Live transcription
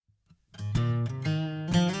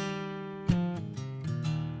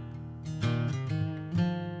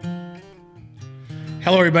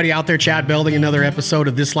Hello, everybody out there. Chad Belding, another episode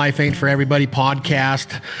of This Life Ain't For Everybody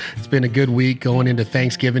podcast. It's been a good week going into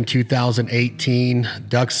Thanksgiving 2018.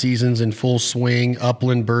 Duck season's in full swing.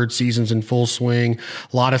 Upland bird season's in full swing.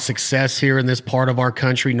 A lot of success here in this part of our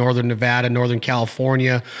country, Northern Nevada, Northern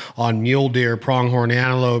California, on mule deer, pronghorn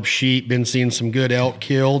antelope, sheep. Been seeing some good elk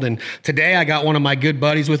killed. And today I got one of my good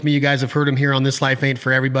buddies with me. You guys have heard him here on This Life Ain't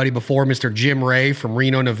For Everybody before, Mr. Jim Ray from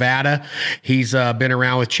Reno, Nevada. He's been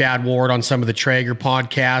around with Chad Ward on some of the Traeger podcast.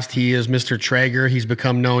 He is Mr. Traeger. He's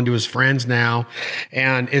become known to his friends now.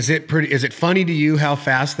 And is it funny to you how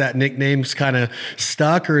fast that nickname's kind of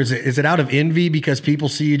stuck, or is it out of envy because people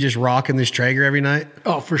see you just rocking this Traeger every night?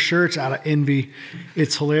 Oh, for sure it's out of envy.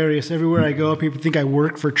 It's hilarious. Everywhere I go, people think I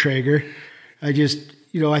work for Traeger. I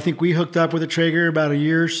think we hooked up with a Traeger about a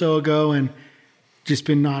year or so ago and just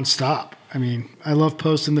been nonstop. I mean, I love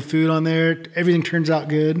posting the food on there. Everything turns out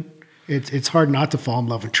good. It's hard not to fall in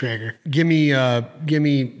love with Traeger. Give me,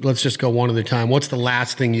 let's just go one at a time. What's the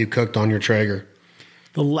last thing you cooked on your Traeger?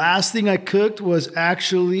 The last thing I cooked was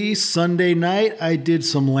actually Sunday night. I did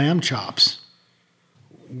some lamb chops.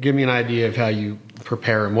 Give me an idea of how you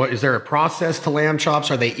prepare them. Is there a process to lamb chops?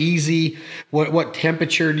 Are they easy? What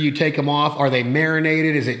temperature do you take them off? Are they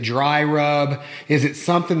marinated? Is it dry rub? Is it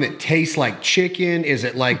something that tastes like chicken? Is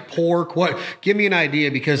it like pork? Give me an idea,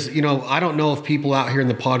 because, I don't know if people out here in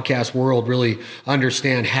the podcast world really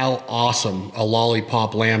understand how awesome a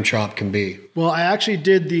lollipop lamb chop can be. Well, I actually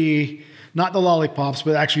did not the lollipops,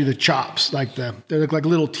 but actually the chops. They look like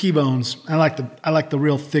little T-bones. I like the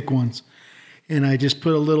real thick ones. And I just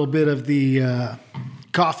put a little bit of the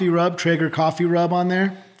coffee rub, Traeger coffee rub on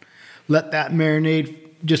there. Let that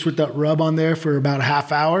marinate just with that rub on there for about a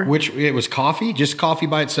half hour. Which, it was coffee? Just coffee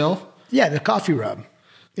by itself? Yeah, the coffee rub.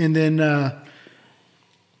 And then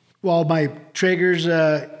while my Traeger's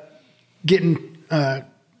getting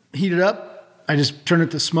heated up, I just turn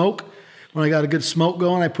it to smoke. When I got a good smoke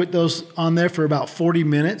going, I put those on there for about 40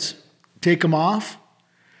 minutes. Take them off.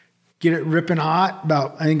 Get it ripping hot.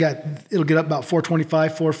 It'll get up about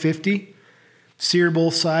 425, 450. Sear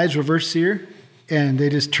both sides, reverse sear, and they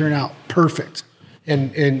just turn out perfect.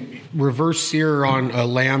 And reverse sear on a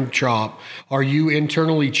lamb chop, are you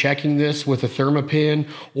internally checking this with a thermopin,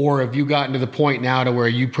 or have you gotten to the point now to where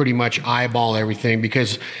you pretty much eyeball everything?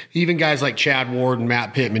 Because even guys like Chad Ward and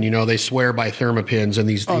Matt Pittman, they swear by thermopins and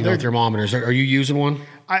these thermometers. Are you using one?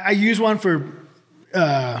 I use one for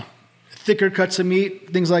thicker cuts of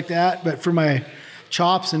meat, things like that. But for my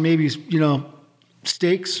chops and maybe,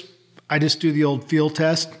 steaks, I just do the old feel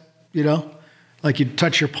test, like you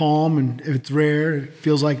touch your palm, and if it's rare, it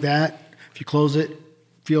feels like that. If you close it,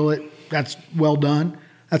 feel it, that's well done.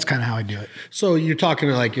 That's kind of how I do it. So you're talking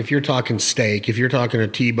if you're talking steak, if you're talking a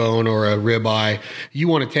T-bone or a ribeye, you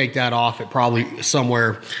want to take that off at probably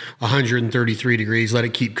somewhere 133 degrees. Let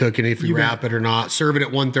it keep cooking if you wrap it or not. Serve it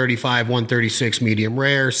at 135, 136 medium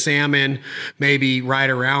rare. Salmon, maybe right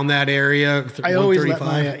around that area. I always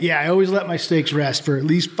let my steaks rest for at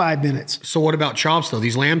least 5 minutes. So what about chops though?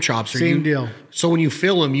 These lamb chops same deal. So when you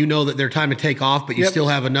fill them, that they're time to take off, but you still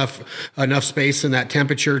have enough space in that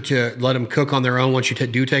temperature to let them cook on their own once you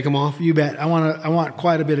do take them off? You bet. I want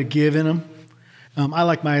quite a bit of give in them. I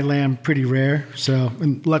like my lamb pretty rare,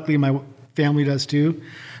 and luckily my family does too.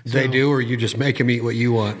 They do, or you just make them eat what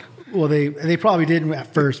you want? Well, they probably didn't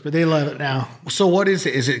at first, but they love it now. So what is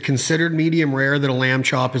it? Is it considered medium rare that a lamb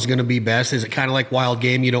chop is going to be best? Is it kind of like wild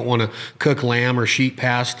game? You don't want to cook lamb or sheep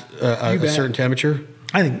past a certain temperature?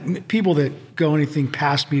 I think people that go anything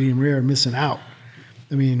past medium rare are missing out.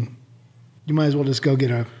 I mean, you might as well just go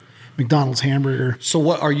get a McDonald's hamburger.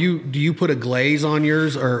 So do you put a glaze on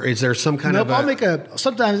yours, or is there some kind of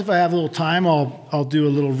sometimes if I have a little time, I'll do a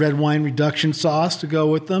little red wine reduction sauce to go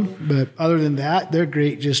with them. But other than that, they're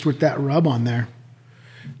great just with that rub on there.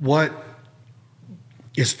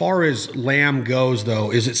 As far as lamb goes,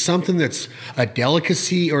 though, is it something that's a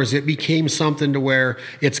delicacy, or has it became something to where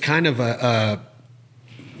it's kind of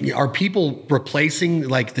are people replacing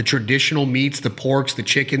like the traditional meats, the porks, the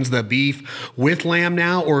chickens, the beef with lamb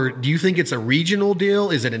now? Or do you think it's a regional deal?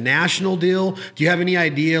 Is it a national deal? Do you have any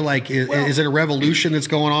idea? Is it a revolution that's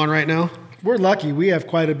going on right now? We're lucky. We have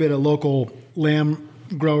quite a bit of local lamb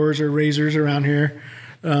growers or raisers around here.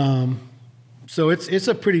 So it's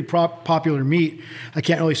a pretty popular meat. I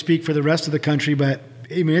can't really speak for the rest of the country, but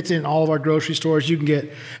I mean, it's in all of our grocery stores. You can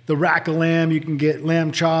get the rack of lamb. You can get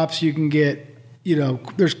lamb chops. You can get,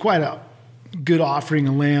 there's quite a good offering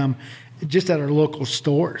of lamb just at our local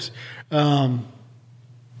stores.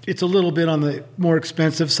 It's a little bit on the more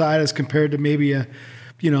expensive side as compared to maybe a,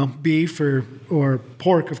 beef or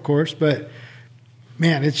pork, of course. But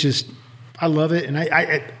man, it's just, I love it. And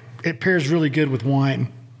it pairs really good with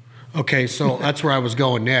wine. Okay, so that's where I was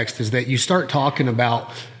going next, is that you start talking about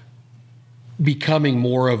becoming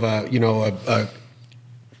more of a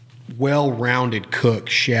well-rounded cook,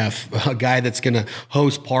 chef, a guy that's going to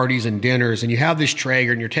host parties and dinners, and you have this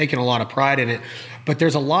Traeger and you're taking a lot of pride in it. But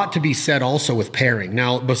there's a lot to be said also with pairing.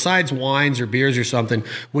 Now, besides wines or beers or something,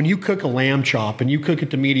 when you cook a lamb chop and you cook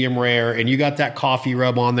it to medium rare and you got that coffee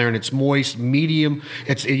rub on there and it's moist, medium,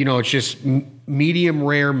 it's just medium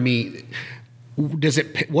rare meat. What does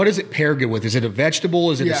it pair good with? Is it a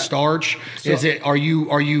vegetable? Is it a starch? So, are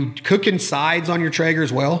you cooking sides on your Traeger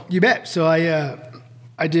as well? You bet. So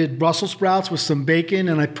I did Brussels sprouts with some bacon,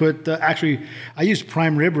 and I put I used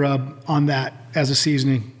prime rib rub on that as a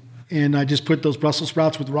seasoning, and I just put those Brussels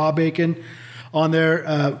sprouts with raw bacon on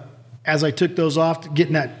there. As I took those off,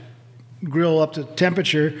 getting that grill up to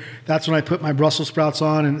temperature, that's when I put my Brussels sprouts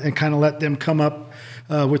on and kind of let them come up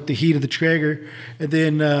with the heat of the Traeger. And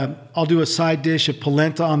then I'll do a side dish of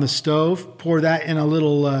polenta on the stove, pour that in a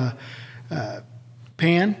little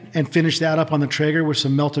pan, and finish that up on the Traeger with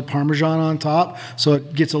some melted Parmesan on top, so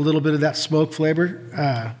it gets a little bit of that smoke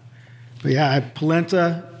flavor. But yeah,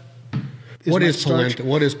 polenta. What is polenta?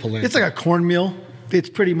 What is polenta? It's like a cornmeal. It's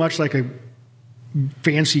pretty much like a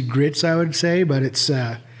fancy grits, I would say, but it's.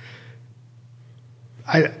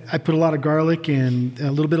 I put a lot of garlic and a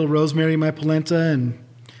little bit of rosemary in my polenta and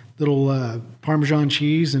little Parmesan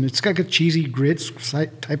cheese, and it's got a cheesy grits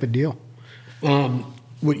type of deal.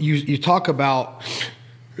 What you talk about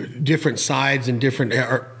different sides and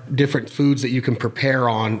different foods that you can prepare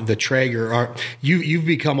on the Traeger. You've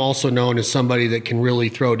become also known as somebody that can really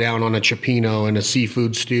throw down on a cioppino and a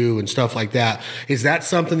seafood stew and stuff like that. Is that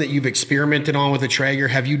something that you've experimented on with the Traeger?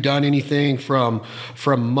 Have you done anything from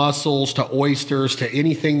mussels to oysters to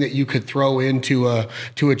anything that you could throw into a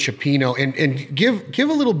cioppino? And give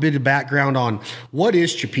a little bit of background on what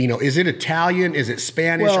is cioppino. Is it Italian? Is it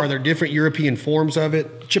Spanish? Are there different European forms of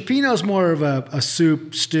it? Cioppino is more of a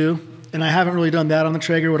soup stew. And I haven't really done that on the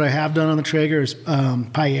Traeger. What I have done on the Traeger is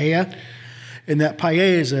paella. And that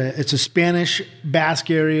paella it's a Spanish Basque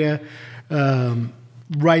area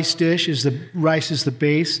rice dish. Rice is the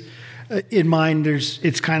base. In mine,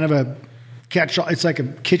 it's kind of a catch-all. It's like a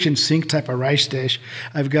kitchen sink type of rice dish.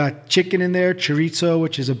 I've got chicken in there, chorizo,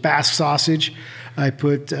 which is a Basque sausage. I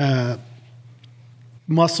put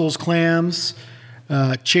mussels, clams,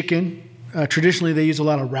 chicken. Traditionally, they use a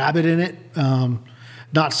lot of rabbit in it.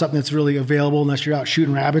 Not something that's really available unless you're out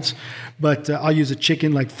shooting rabbits, but I'll use a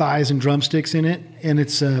chicken like thighs and drumsticks in it, and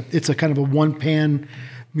it's a kind of a one pan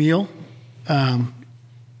meal.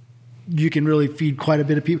 You can really feed quite a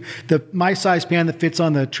bit of people. My size pan that fits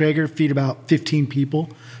on the Traeger feed about 15 people,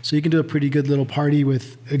 so you can do a pretty good little party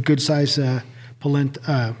with a good size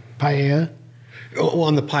paella. Oh,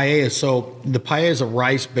 on the paella, so the paella is a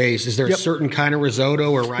rice base. Is there a certain kind of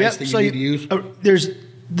risotto or rice that you need to use? There's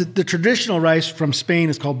the traditional rice from Spain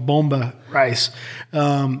is called bomba rice.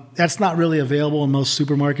 That's not really available in most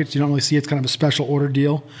supermarkets. You don't really see it. It's kind of a special order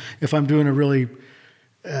deal. If I'm doing a really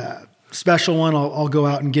special one, I'll go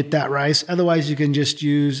out and get that rice. Otherwise, you can just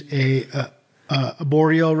use a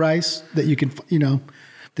arborio rice that you can,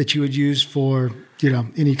 that you would use for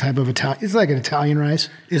any type of Italian. It's like an Italian rice.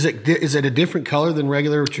 Is it a different color than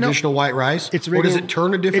regular traditional white rice? It's regular, or does it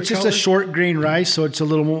turn a different color? It's just a short grain rice, so it's a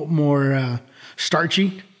little more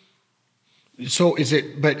starchy. So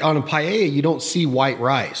but on a paella, you don't see white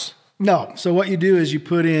rice. No. So what you do is you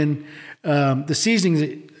put in the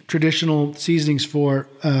seasonings, traditional seasonings for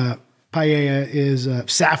paella is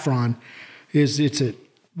saffron. It's a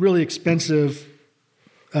really expensive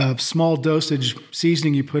small dosage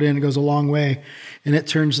seasoning you put in. It goes a long way, and it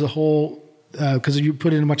turns the whole, because you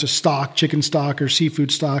put in a bunch of stock, chicken stock or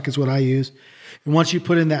seafood stock is what I use. And once you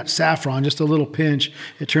put in that saffron, just a little pinch,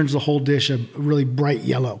 it turns the whole dish a really bright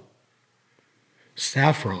yellow.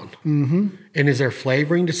 Saffron. Mm-hmm. And is there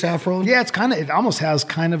flavoring to saffron? Yeah, it almost has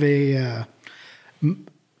kind of a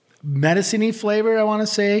medicine-y flavor, I want to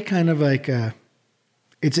say. Kind of like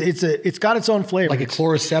it's got its own flavor. Like a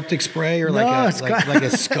chloroseptic spray, or like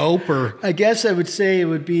a scope, or I guess I would say it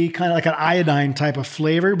would be kind of like an iodine type of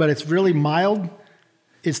flavor, but it's really mild.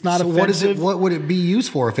 It's not offensive. What would it be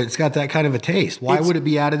used for if it's got that kind of a taste? Why would it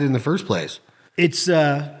be added in the first place? It's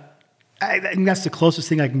I think that's the closest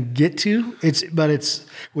thing I can get to. It's got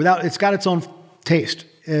its own taste.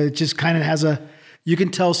 It just kind of you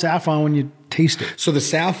can tell saffron when you taste it. So the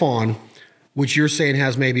saffron, which you're saying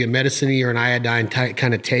has maybe a medicine-y or an iodine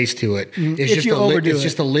kind of taste to it, is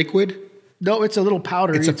just a liquid? No, it's a little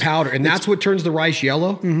powder. It's a powder, and that's what turns the rice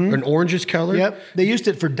yellow, an orangish color. Yep. They used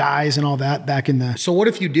it for dyes and all that back in the. So what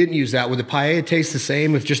if you didn't use that? Would the paella taste the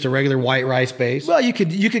same if just a regular white rice base? Well, you could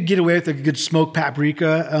get away with a good smoked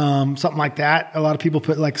paprika, something like that. A lot of people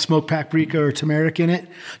put like smoked paprika or turmeric in it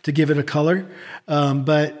to give it a color,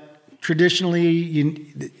 but traditionally,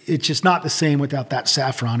 it's just not the same without that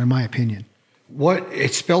saffron, in my opinion.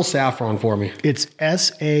 Spell saffron for me. It's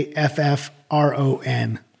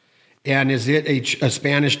Saffron. And is it a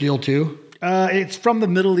Spanish deal too? It's from the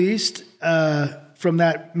Middle East, from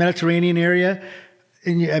that Mediterranean area.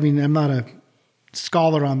 And I'm not a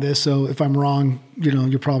scholar on this, so if I'm wrong,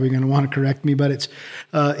 you're probably going to want to correct me. But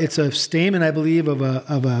it's a stamen, I believe, of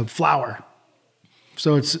a flower.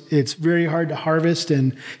 So it's very hard to harvest,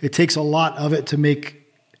 and it takes a lot of it to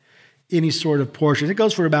make any sort of portion. It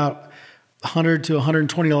goes for about $100 to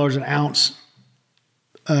 $120 an ounce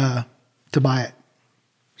to buy it.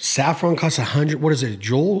 Saffron costs $100. What is it, a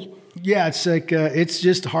jewel? Yeah, it's like it's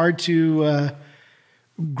just hard to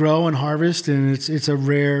grow and harvest, and it's a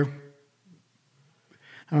rare.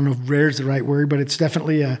 I don't know if rare is the right word, but it's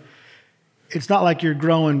definitely it's not like you're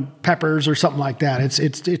growing peppers or something like that.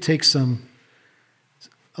 It takes a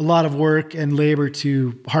lot of work and labor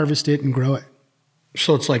to harvest it and grow it.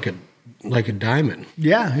 So it's like a diamond.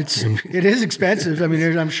 Yeah, it is expensive.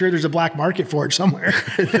 I'm sure there's a black market for it somewhere.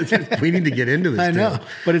 We need to get into this. I know,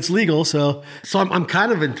 but it's legal. So I'm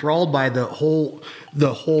kind of enthralled by the whole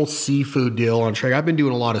seafood deal on Traeger. I've been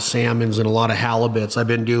doing a lot of salmons and a lot of halibuts. I've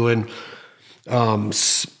been doing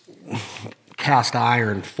cast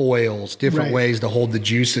iron foils, different ways to hold the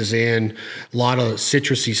juices in. A lot of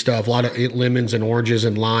citrusy stuff, a lot of lemons and oranges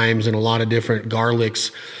and limes, and a lot of different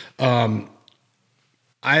garlics.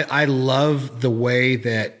 I love the way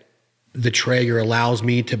that the Traeger allows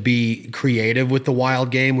me to be creative with the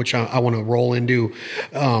wild game, which I want to roll into,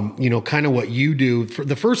 kind of what you do.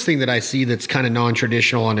 The first thing that I see that's kind of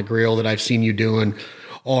non-traditional on a grill that I've seen you doing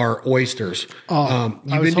are oysters. You've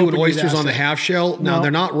been doing oysters on the half shell. Now,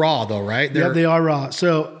 they're not raw though, right? Yeah, they are raw.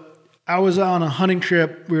 So I was on a hunting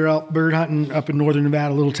trip. We were out bird hunting up in northern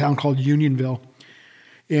Nevada, a little town called Unionville.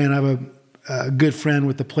 And I have a good friend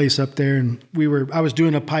with the place up there, and I was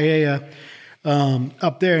doing a paella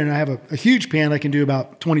up there, and I have a huge pan. I can do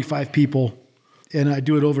about 25 people, and I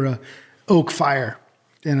do it over a oak fire.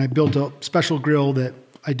 And I built a special grill that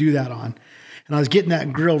I do that on. And I was getting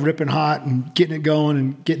that grill ripping hot and getting it going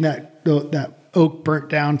and getting that oak burnt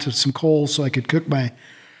down to some coals so I could cook my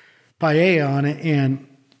paella on it. And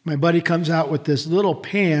my buddy comes out with this little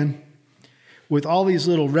pan with all these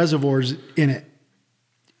little reservoirs in it.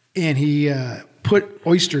 And he put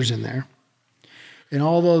oysters in there. And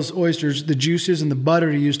all those oysters, the juices and the butter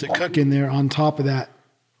he used to cook in there on top of that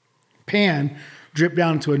pan, drip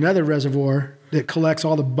down into another reservoir that collects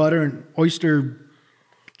all the butter and oyster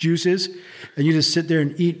juices. And you just sit there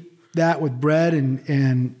and eat that with bread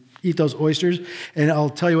and eat those oysters. And I'll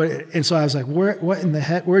tell you what, and so I was like, what in the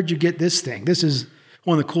heck, where'd you get this thing? This is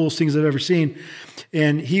one of the coolest things I've ever seen.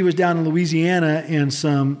 And he was down in Louisiana, and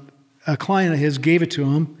a client of his gave it to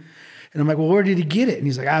him. And I'm like, well, where did he get it? And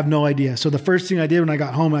he's like, I have no idea. So the first thing I did when I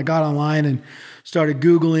got home, I got online and started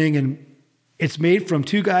Googling, and it's made from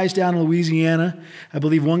two guys down in Louisiana. I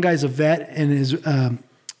believe one guy's a vet and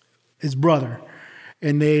his brother.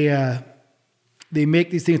 And they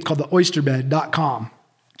make these things called the oysterbed.com.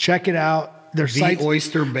 Check it out. Their site,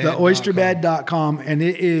 oysterbed.com. And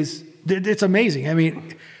it's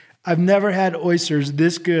amazing. I've never had oysters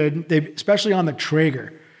this good, especially on the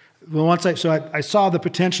Traeger. Well, I saw the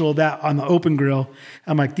potential of that on the open grill.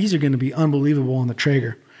 I'm like, these are going to be unbelievable on the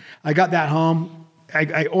Traeger. I got that home.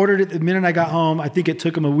 I ordered it the minute I got home. I think it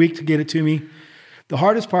took them a week to get it to me. The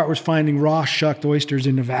hardest part was finding raw shucked oysters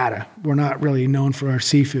in Nevada. We're not really known for our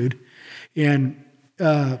seafood. And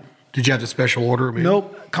did you have the special order? Maybe?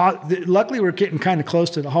 Nope. Luckily, we're getting kind of close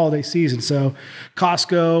to the holiday season, so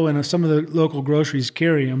Costco and some of the local groceries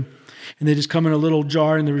carry them, and they just come in a little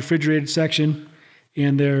jar in the refrigerated section.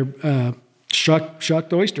 And they're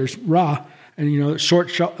shucked oysters, raw, and short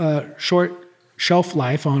shelf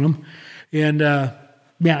life on them. And I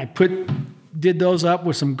did those up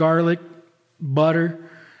with some garlic, butter,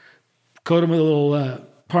 coat them with a little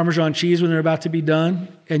Parmesan cheese when they're about to be done,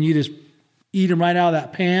 and you just eat them right out of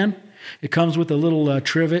that pan. It comes with a little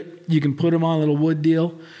trivet. You can put them on a little wood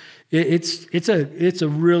deal. It's a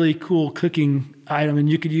really cool cooking item, and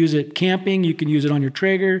you could use it camping. You can use it on your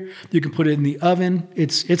Traeger. You can put it in the oven.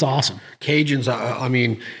 It's awesome.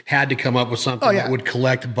 Cajuns, had to come up with something that would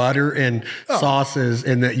collect butter and sauces,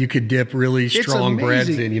 and that you could dip really strong breads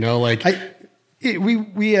in.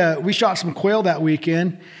 We shot some quail that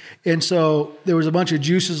weekend, And so there was a bunch of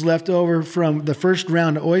juices left over from the first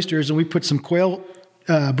round of oysters, and we put some quail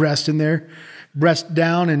breast in there, breast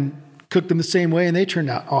down, and cooked them the same way, and they turned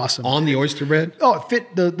out awesome. On the oyster bed? Oh, it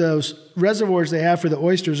fit those reservoirs they have for the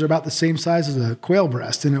oysters are about the same size as a quail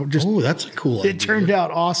breast, and it just that's a cool idea. It turned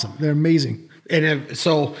out awesome. They're amazing. And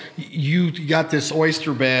so you got this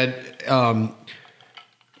oyster bed,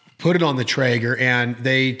 put it on the Traeger, and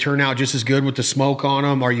they turn out just as good with the smoke on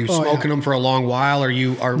them. Are you smoking them for a long while?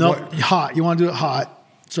 Hot. You want to do it hot.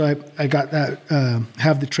 So I got that.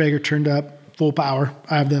 Have the Traeger turned up full power.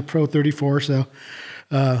 I have the Pro 34, so.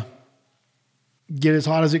 Get as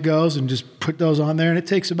hot as it goes and just put those on there. And it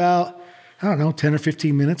takes about, 10 or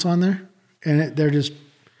 15 minutes on there. And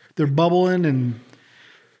they're bubbling and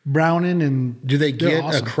browning. And do they get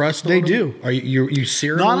awesome. A crust on them? They do. Are you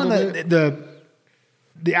sear them? Not on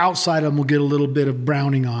the outside of them will get a little bit of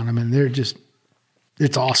browning on them. And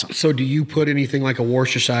it's awesome. So do you put anything like a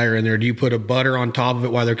Worcestershire in there? Do you put a butter on top of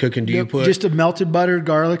it while they're cooking? Do you put just a melted butter,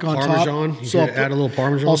 garlic on Parmesan? top? So add a little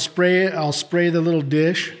Parmesan? I'll spray it. I'll spray the little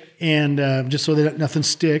dish. And just so that nothing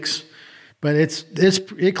sticks, but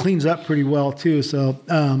it cleans up pretty well too. So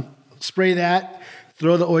spray that,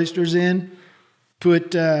 throw the oysters in,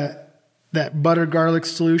 put that butter garlic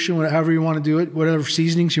solution, however you want to do it, whatever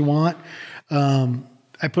seasonings you want.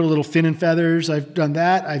 I put a little fin and feathers. I've done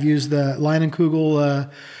that. I've used the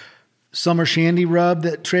Leinenkugel summer shandy rub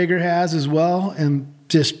that Traeger has as well, and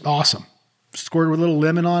just awesome. Squirt with a little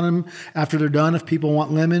lemon on them after they're done. If people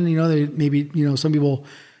want lemon, some people.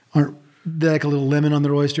 They like a little lemon on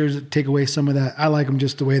their oysters, take away some of that. I like them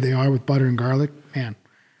just the way they are with butter and garlic. Man,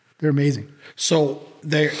 they're amazing. So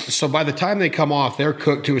by the time they come off, they're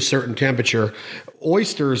cooked to a certain temperature.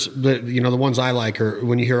 Oysters, the ones I like are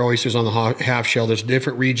when you hear oysters on the half shell. There's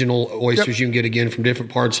different regional oysters you can get again from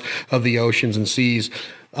different parts of the oceans and seas.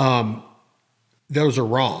 Those are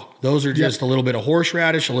raw. Those are just a little bit of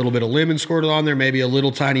horseradish, a little bit of lemon squirted on there, maybe a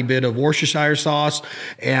little tiny bit of Worcestershire sauce,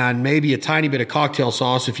 and maybe a tiny bit of cocktail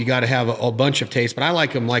sauce if you got to have a bunch of taste. But I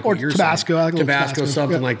like them like or what you're Tabasco, saying. Tabasco,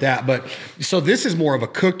 something like that. But so this is more of a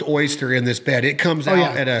cooked oyster in this bed. It comes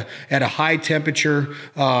out at a high temperature.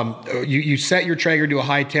 You set your Traeger to a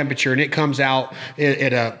high temperature, and it comes out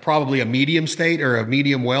at probably a medium state or a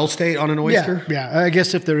medium well state on an oyster. Yeah. I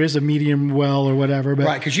guess if there is a medium well or whatever, but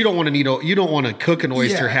right, because you don't want to cook an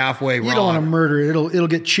oyster halfway raw. You don't want to murder it. It'll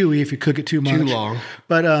get chewy if you cook it too much. Too long.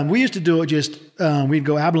 But we used to do it we'd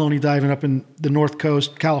go abalone diving up in the North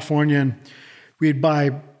Coast, California, and we'd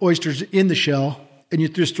buy oysters in the shell, and you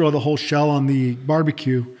just throw the whole shell on the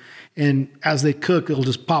barbecue. And as they cook, it'll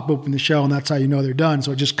just pop open the shell, and that's how you know they're done.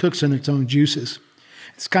 So it just cooks in its own juices.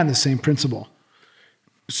 It's kind of the same principle.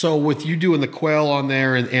 So with you doing the quail on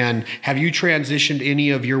there, and have you transitioned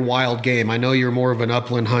any of your wild game? I know you're more of an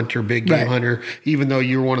upland hunter, big game hunter, even though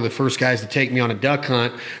you were one of the first guys to take me on a duck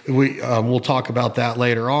hunt. We'll talk about that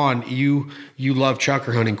later on. You love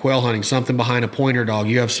chucker hunting, quail hunting, something behind a pointer dog.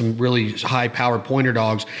 You have some really high-powered pointer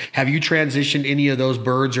dogs. Have you transitioned any of those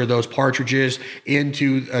birds or those partridges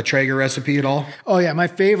into a Traeger recipe at all? Oh, yeah. My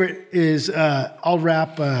favorite is I'll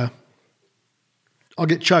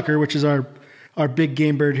get chucker, which is our big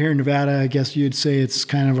game bird here in Nevada. I guess you'd say it's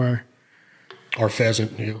kind of our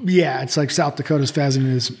pheasant. Yeah, it's like South Dakota's pheasant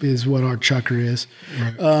is what our chucker is.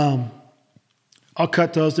 Right. I'll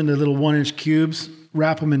cut those into little 1-inch cubes,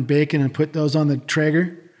 wrap them in bacon, and put those on the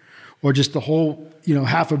Traeger, or just the whole,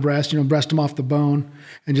 half a breast, breast them off the bone,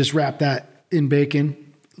 and just wrap that in bacon.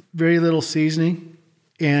 Very little seasoning.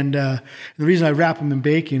 And the reason I wrap them in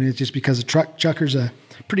bacon is just because the chucker's a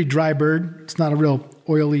pretty dry bird. It's not a real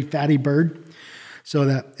oily, fatty bird. So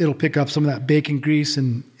that it'll pick up some of that bacon grease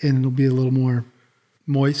and it'll be a little more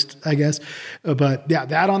moist, I guess. But yeah,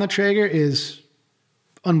 that on the Traeger is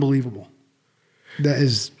unbelievable. That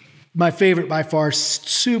is my favorite by far.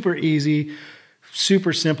 Super easy,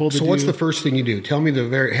 super simple to do. So what's the first thing you do? Tell me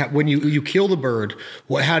when you kill the bird,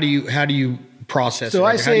 how do you process it? So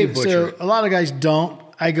I say, a lot of guys don't.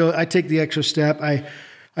 I take the extra step.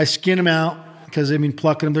 I skin them out because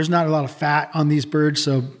plucking them. There's not a lot of fat on these birds,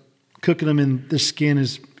 so cooking them in the skin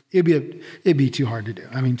it'd be too hard to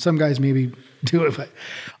do. Some guys maybe do it, but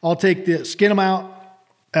I'll skin them out,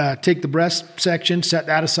 take the breast section, set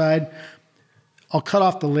that aside. I'll cut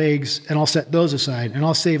off the legs and I'll set those aside, and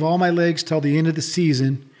I'll save all my legs till the end of the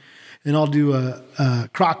season. And I'll do a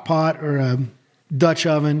crock pot or a Dutch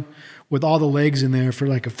oven with all the legs in there for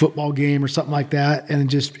like a football game or something like that. And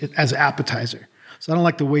just as an appetizer. So I don't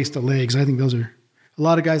like to waste the legs. I think a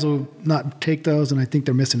lot of guys will not take those, and I think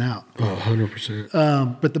they're missing out.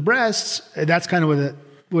 100%. But the breasts, that's kind of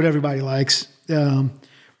what everybody likes.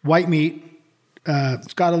 White meat,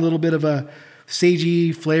 it's got a little bit of a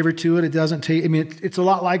sagey flavor to it. It doesn't taste, I mean, it's a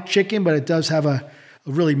lot like chicken, but it does have a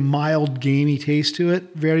really mild, gamey taste to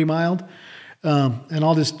it, very mild. And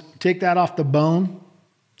I'll just take that off the bone,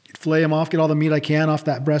 fillet them off, get all the meat I can off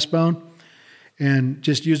that breastbone, and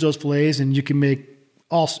just use those fillets. And you can make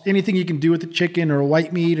anything you can do with the chicken or a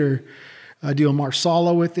white meat, or do a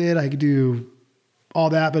marsala with it. I could do all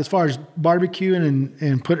that. But as far as barbecuing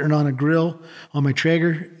and putting it on a grill on my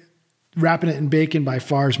Traeger, wrapping it in bacon by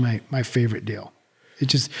far is my favorite deal. It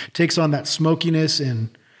just takes on that smokiness, and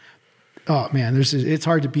oh man, it's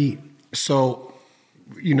hard to beat. So,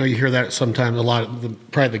 you hear that sometimes a lot.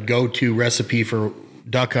 Probably the go-to recipe for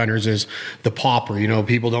duck hunters is the popper.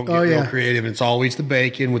 People don't get real creative. It's always the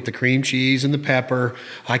bacon with the cream cheese and the pepper.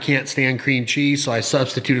 I can't stand cream cheese, so I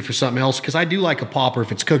substitute it for something else because I do like a popper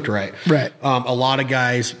if it's cooked right. Right. A lot of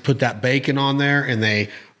guys put that bacon on there and they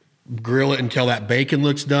grill it until that bacon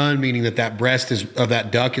looks done, meaning that breast of that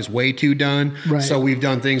duck is way too done. Right. So we've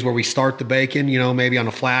done things where we start the bacon, maybe on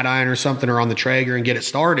a flat iron or something, or on the Traeger, and get it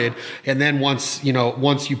started. And then once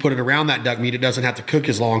you put it around that duck meat, it doesn't have to cook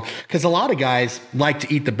as long. Because a lot of guys like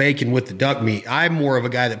to eat the bacon with the duck meat. I'm more of a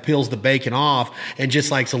guy that peels the bacon off and just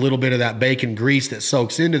likes a little bit of that bacon grease that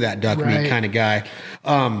soaks into that duck meat kind of guy.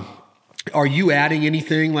 Are you adding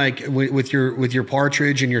anything like with your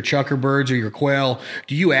partridge and your chukarbirds or your quail?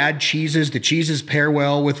 Do you add cheeses? Do cheeses pair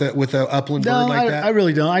well with a upland bird like that? I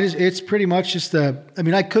really don't. It's pretty much just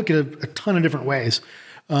I cook it a ton of different ways.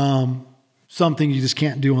 Some things you just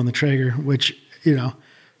can't do on the Traeger, which,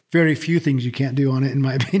 very few things you can't do on it in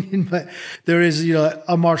my opinion, but there is,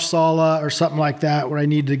 a marsala or something like that where I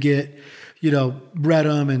need to get, bread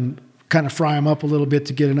them and kind of fry them up a little bit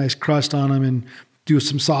to get a nice crust on them and do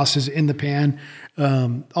some sauces in the pan.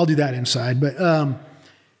 I'll do that inside. But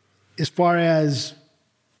as far as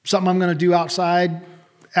something I'm going to do outside,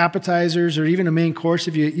 appetizers or even a main course,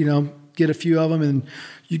 if you get a few of them and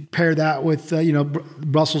you pair that with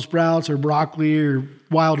Brussels sprouts or broccoli or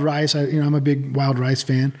wild rice. I'm a big wild rice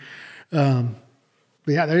fan. But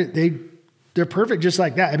yeah, they're perfect just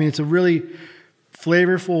like that. I mean, it's a really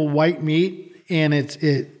flavorful white meat, and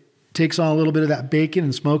it takes on a little bit of that bacon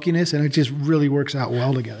and smokiness, and it just really works out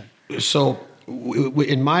well together. So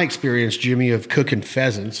in my experience, Jimmy, of cooking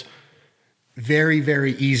pheasants, very,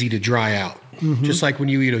 very easy to dry out. Mm-hmm. Just like when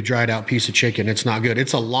you eat a dried out piece of chicken, it's not good.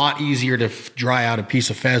 It's a lot easier to dry out a piece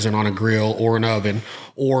of pheasant on a grill or an oven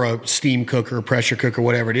or a steam cooker, or pressure cooker,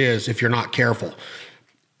 whatever it is, if you're not careful.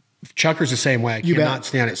 Chucker's the same way. I cannot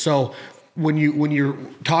stand it. So when you're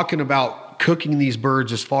talking about cooking these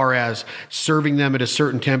birds, as far as serving them at a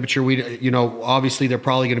certain temperature, obviously they're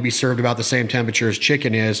probably going to be served about the same temperature as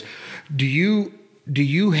chicken is. Do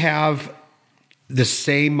you have the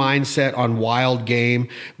same mindset on wild game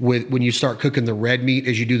when you start cooking the red meat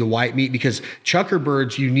as you do the white meat? Because chucker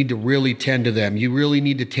birds, you need to really tend to them. You really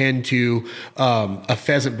need to tend to a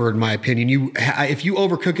pheasant bird, in my opinion. If you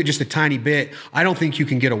overcook it just a tiny bit, I don't think you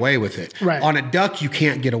can get away with it. Right. On a duck, you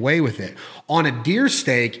can't get away with it. On a deer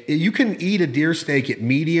steak, you can eat a deer steak at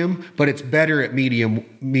medium, but it's better at medium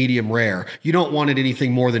rare. You don't want it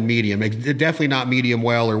anything more than medium. It's definitely not medium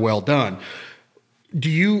well or well done.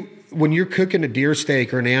 When you're cooking a deer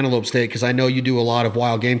steak or an antelope steak, because I know you do a lot of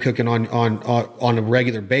wild game cooking on a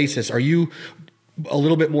regular basis, are you a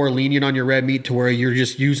little bit more lenient on your red meat to where you're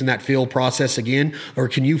just using that fill process again? Or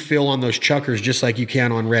can you fill on those chuckers just like you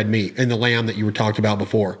can on red meat and the lamb that you were talked about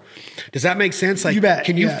before? Does that make sense? Like, you bet.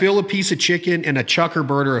 Can you fill a piece of chicken and a chucker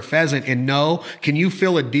bird or a pheasant and know? Can you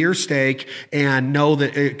fill a deer steak and know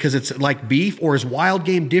that because it's like beef? Or is wild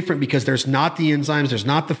game different because there's not the enzymes, there's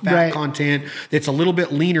not the fat content? It's a little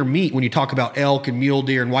bit leaner meat when you talk about elk and mule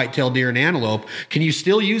deer and white-tailed deer and antelope. Can you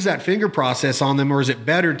still use that finger process on them, or is it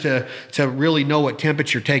better to really know what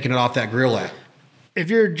temperature you're taking it off that grill at? If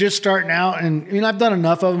you're just starting out, and I've done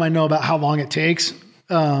enough of them, I know about how long it takes.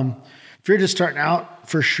 If you're just starting out,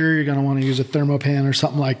 for sure you're going to want to use a thermopan or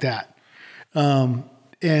something like that.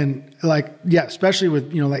 And especially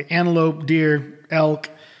with like antelope, deer, elk,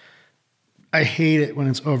 I hate it when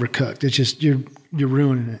it's overcooked. It's just you're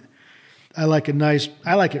ruining it. I like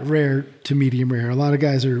it rare to medium rare. A lot of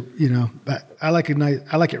guys are, but I like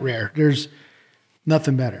it rare. There's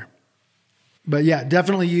nothing better. But yeah,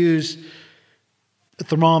 definitely use a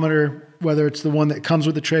thermometer, whether it's the one that comes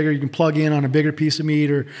with the Traeger, you can plug in on a bigger piece of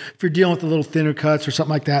meat, or if you're dealing with the little thinner cuts or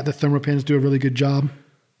something like that, the thermopans do a really good job.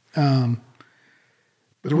 The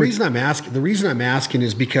reason I'm asking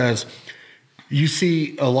is because you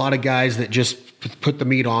see a lot of guys that just put the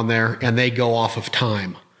meat on there and they go off of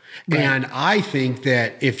time. Right. And I think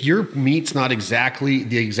that if your meat's not exactly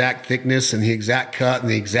the exact thickness and the exact cut and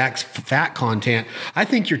the exact fat content, I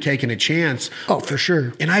think you're taking a chance. Oh, for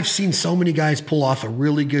sure. And I've seen so many guys pull off a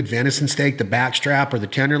really good venison steak, the backstrap or the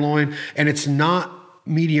tenderloin, and it's not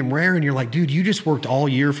medium rare, and you're like, dude, you just worked all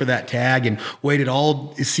year for that tag and waited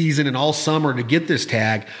all season and all summer to get this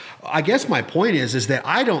tag. I guess my point is that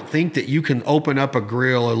I don't think that you can open up a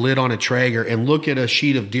grill, a lid on a Traeger, and look at a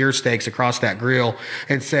sheet of deer steaks across that grill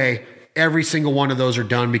and say every single one of those are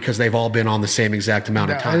done because they've all been on the same exact amount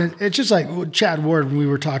of time. It's just like Chad Ward, when we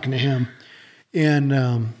were talking to him, and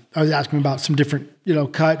I was asking him about some different,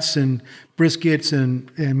 cuts and briskets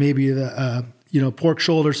and maybe the pork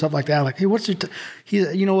shoulder, stuff like that. Like, hey, what's your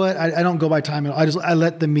you know what? I don't go by time. I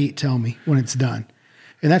let the meat tell me when it's done.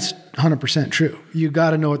 And that's 100% true. You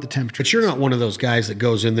got to know what the temperature is. But you're not one of those guys that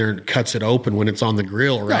goes in there and cuts it open when it's on the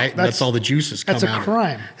grill, right? No, that's all the juices come out. That's a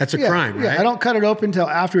crime. That's a crime, right? Yeah, I don't cut it open until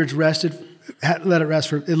after it's rested. Let it rest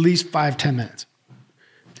for at least 5-10 minutes.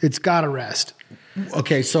 It's got to rest.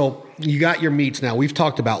 Okay, so you got your meats now. We've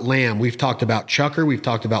talked about lamb. We've talked about chucker. We've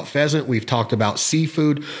talked about pheasant. We've talked about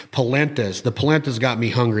seafood. Polentas. The polentas got me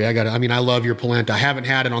hungry. I love your polenta. I haven't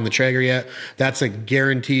had it on the Traeger yet. That's a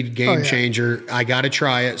guaranteed game changer. I got to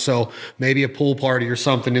try it. So maybe a pool party or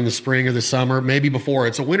something in the spring or the summer, maybe before.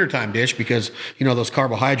 It's a wintertime dish because, those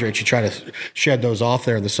carbohydrates, you try to shed those off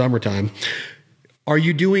there in the summertime. Are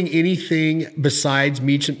you doing anything besides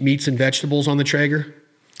meats and vegetables on the Traeger?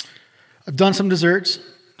 I've done some desserts,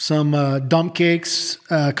 some dump cakes,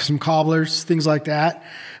 some cobblers, things like that.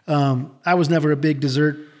 I was never a big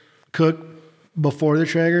dessert cook before the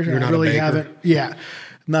Traeger. You're not a baker? Yeah,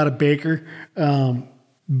 not a baker.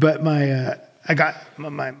 But my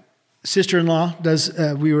sister-in-law does.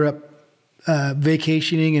 We were up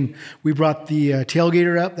vacationing, and we brought the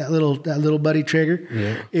tailgater up, that little Buddy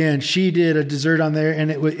Traeger, and she did a dessert on there,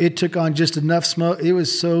 and it took on just enough smoke. It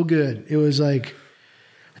was so good. It was like,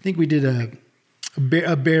 I think we did a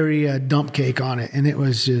berry dump cake on it, and it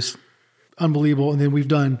was just unbelievable. And then we've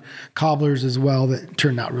done cobblers as well that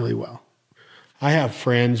turned out really well. I have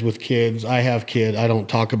friends with kids. I have kids. I don't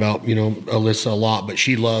talk about, Alyssa a lot, but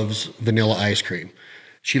she loves vanilla ice cream.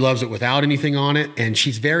 She loves it without anything on it, and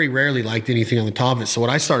she's very rarely liked anything on the top of it. So what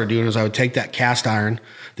I started doing is I would take that cast iron,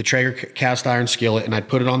 the Traeger cast iron skillet, and I'd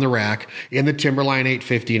put it on the rack in the Timberline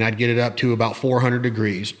 850, and I'd get it up to about 400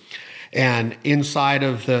 degrees. And inside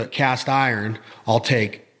of the cast iron, I'll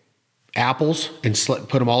take apples and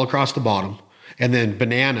put them all across the bottom, and then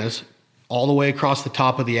bananas all the way across the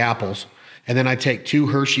top of the apples. And then I take 2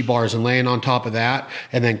 Hershey bars and lay it on top of that,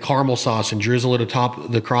 and then caramel sauce and drizzle it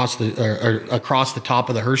across the top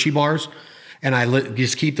of the Hershey bars. And I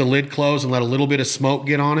just keep the lid closed and let a little bit of smoke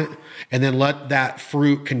get on it, and then let that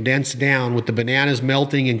fruit condense down with the bananas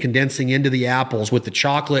melting and condensing into the apples, with the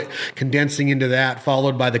chocolate condensing into that,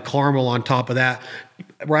 followed by the caramel on top of that.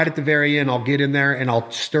 Right at the very end, I'll get in there and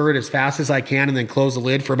I'll stir it as fast as I can, and then close the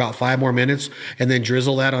lid for about 5 more minutes, and then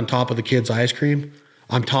drizzle that on top of the kids' ice cream.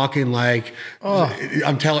 I'm talking like,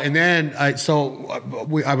 I'm telling. And then I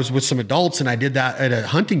was with some adults, and I did that at a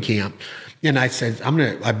hunting camp. And I said,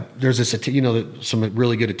 there's this, some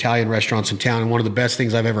really good Italian restaurants in town. And one of the best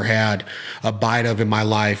things I've ever had a bite of in my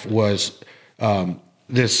life was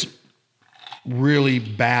this really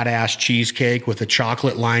badass cheesecake with a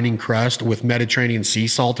chocolate lining crust with Mediterranean sea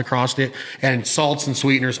salt across it. And salts and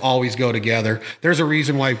sweeteners always go together. There's a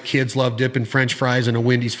reason why kids love dipping French fries in a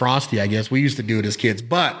Wendy's Frosty, I guess. We used to do it as kids.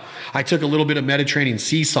 But I took a little bit of Mediterranean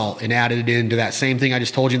sea salt and added it into that same thing I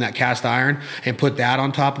just told you in that cast iron, and put that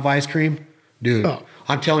on top of ice cream. Dude,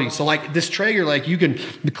 I'm telling you. So like this Traeger,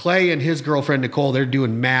 Clay and his girlfriend, Nicole, they're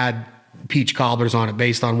doing mad peach cobblers on it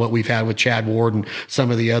based on what we've had with Chad Ward and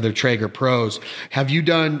some of the other Traeger pros. Have you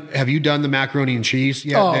done the macaroni and cheese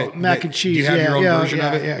yet? Mac and cheese. Do you have your own version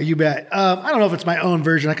of it? Yeah, you bet. I don't know if it's my own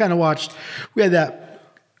version. I kind of watched, we had that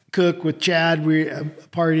cook with Chad, a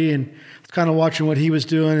party, and kind of watching what he was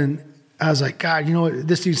doing. And I was like, God, you know what?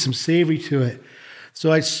 This needs some savory to it.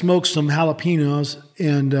 So I smoked some jalapenos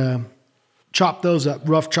and, chop those up,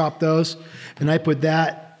 rough chop those, and I put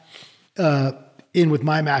that in with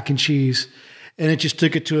my mac and cheese, and it just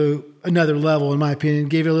took it to another level, in my opinion.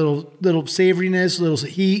 Gave it a little savoriness, a little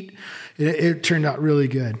heat. It turned out really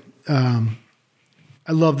good.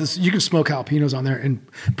 I love this. You can smoke jalapenos on there and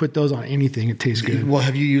put those on anything. It tastes good. Well,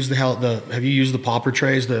 have you used the popper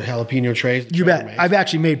trays, the jalapeno trays? You bet. I've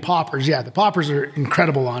actually made poppers. Yeah, the poppers are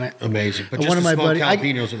incredible on it. Amazing. But one of my buddies,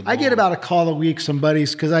 jalapenos I get about a call a week. Some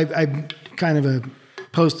buddies, because I'm kind of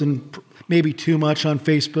posting maybe too much on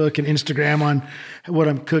Facebook and Instagram on what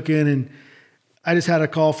I'm cooking, and I just had a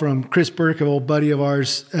call from Chris Burke, an old buddy of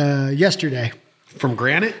ours, yesterday. From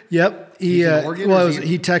Granite? Yep. He's in Oregon,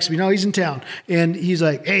 He texted me. No, he's in town. And he's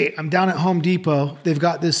like, hey, I'm down at Home Depot. They've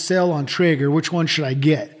got this sale on Traeger. Which one should I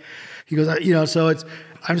get? He goes, so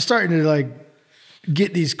I'm starting to like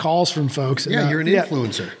get these calls from folks. Yeah, you're an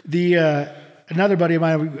influencer. Another buddy of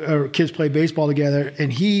mine, our kids play baseball together,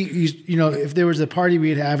 and he's, if there was a party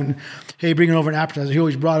we'd have and, hey, bring over an appetizer, he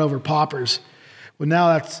always brought over poppers. Well,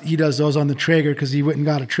 now he does those on the Traeger because he went and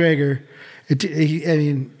got a Traeger.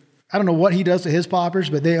 I don't know what he does to his poppers,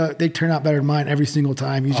 but they turn out better than mine every single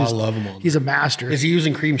time. I love them all. He's a master. Is he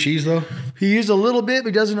using cream cheese though? He used a little bit,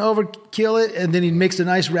 but he doesn't overkill it. And then he makes a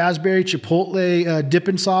nice raspberry chipotle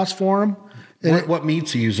dipping sauce for him. What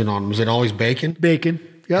meat's he using on them? Is it always bacon? Bacon.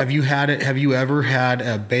 Yep. Have you ever had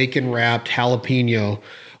a bacon wrapped jalapeno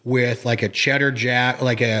with like a cheddar jack,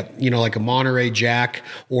 like a Monterey Jack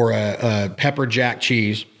or a pepper jack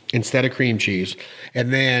cheese instead of cream cheese,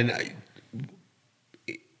 and then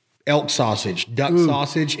elk sausage, duck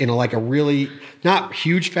sausage in a really not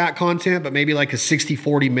huge fat content, but maybe like a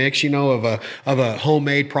 60-40 mix, of a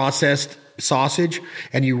homemade processed sausage,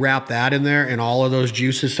 and you wrap that in there, and all of those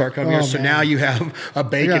juices start coming out. So now you have a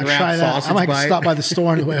bacon wrapped sausage. I might stop by the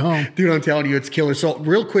store on the way home. Dude, I'm telling you, it's killer. So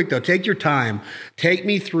real quick though, take your time. Take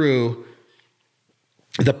me through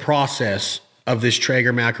the process of this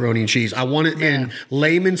Traeger macaroni and cheese. I want it in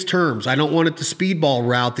layman's terms. I don't want it the speedball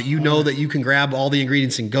route that that you can grab all the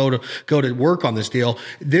ingredients and go to work on this deal.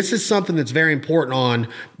 This is something that's very important on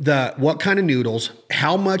what kind of noodles,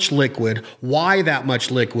 how much liquid, why that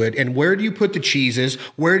much liquid, and where do you put the cheeses?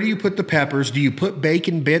 Where do you put the peppers? Do you put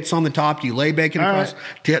bacon bits on the top? Do you lay bacon across?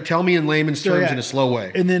 Right. Tell me in layman's terms in a slow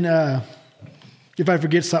way. And then if I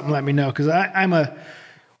forget something, let me know, because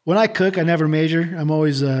when I cook, I never measure. I'm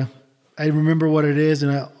always I remember what it is,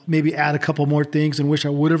 and I'll maybe add a couple more things and wish I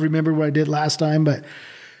would have remembered what I did last time, but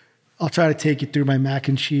I'll try to take you through my mac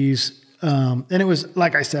and cheese. And it was,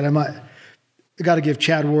 like I said, I got to give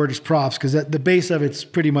Chad Ward his props, because the base of it's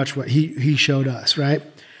pretty much what he showed us, right?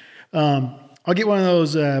 I'll get one of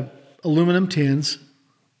those aluminum tins,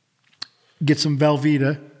 get some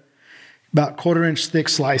Velveeta, about 1/4 inch thick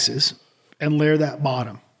slices, and layer that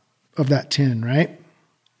bottom of that tin, right?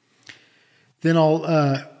 Then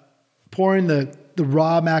I'll pour in the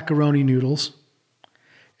raw macaroni noodles.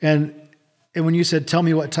 And when you said, tell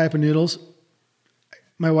me what type of noodles,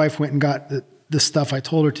 my wife went and got the stuff I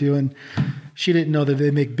told her to, and she didn't know that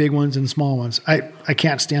they make big ones and small ones. I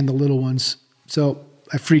can't stand the little ones. So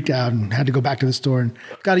I freaked out and had to go back to the store, and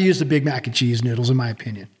got to use the big mac and cheese noodles, in my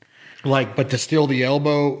opinion. But to still the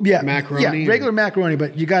elbow macaroni? Yeah, regular macaroni,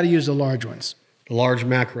 but you got to use the large ones. The large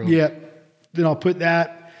macaroni. Yeah. Then I'll put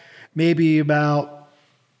that maybe about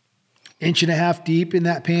 1.5 inches deep in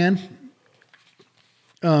that pan.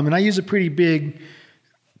 And I use a pretty big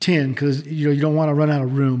tin, because you don't want to run out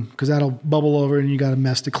of room, because that'll bubble over and you got a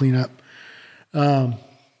mess to clean up. Then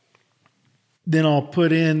I'll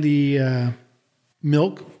put in the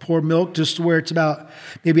pour milk just to where it's about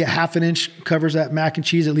maybe 1/2 inch, covers that mac and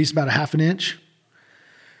cheese, at least about 1/2 inch.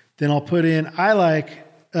 Then I'll put in, I like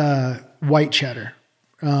white cheddar.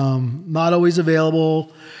 Not always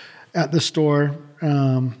available at the store.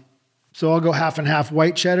 So I'll go 50% and 50%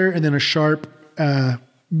 white cheddar, and then a sharp,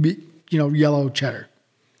 yellow cheddar.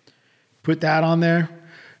 Put that on there,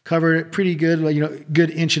 cover it pretty good,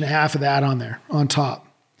 good 1.5 inches of that on there on top.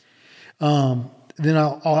 Then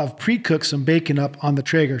I'll have pre-cooked some bacon up on the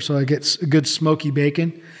Traeger, so I get a good smoky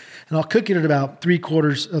bacon, and I'll cook it at about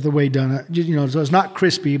 3/4 of the way done. So it's not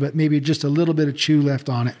crispy, but maybe just a little bit of chew left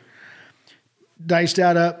on it. Dice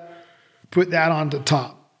that up, put that on the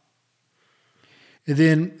top. And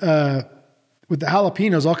then with the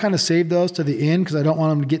jalapenos, I'll kind of save those to the end, because I don't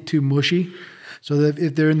want them to get too mushy. So that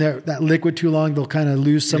if they're in that liquid too long, they'll kind of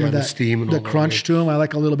lose some of that steam and the crunch to them. I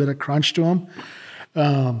like a little bit of crunch to them.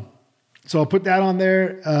 So I'll put that on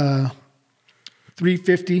there,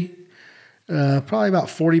 350, probably about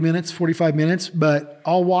 45 minutes, but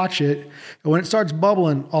I'll watch it. And when it starts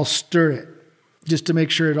bubbling, I'll stir it just to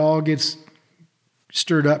make sure it all gets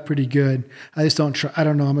stirred up pretty good. I just don't I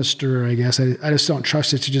don't know, I'm a stirrer, I guess. I just don't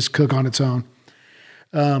trust it to just cook on its own.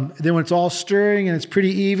 Then when it's all stirring and it's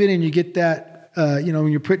pretty even, and you get that,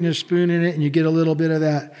 when you're putting a spoon in it and you get a little bit of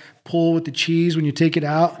that pull with the cheese when you take it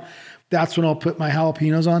out, that's when I'll put my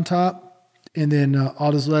jalapenos on top, and then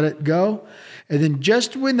I'll just let it go. And then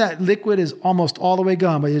just when that liquid is almost all the way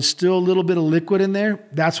gone, but there's still a little bit of liquid in there,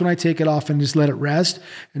 that's when I take it off and just let it rest,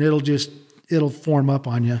 and it'll form up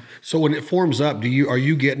on you. So when it forms up, are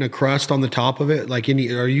you getting a crust on the top of it? Like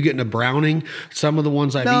are you getting a browning? Some of the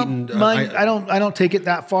ones I've eaten, I don't take it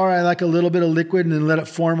that far. I like a little bit of liquid and then let it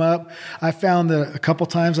form up. I found that a couple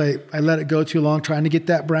times I let it go too long trying to get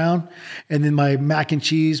that brown, and then my mac and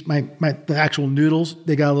cheese, the actual noodles,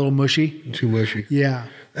 they got a little mushy. Too mushy. Yeah.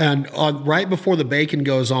 And right before the bacon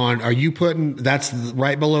goes on, are you putting, that's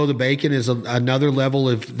right below the bacon is another level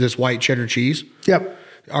of this white cheddar cheese? Yep.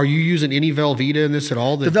 Are you using any Velveeta in this at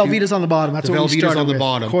all? The Velveeta's on the bottom. That's what we started on the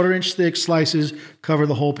bottom. 1/4-inch thick slices cover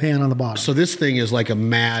the whole pan on the bottom. So this thing is like a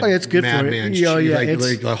mad. Oh, yeah, it's good for it. Yeah,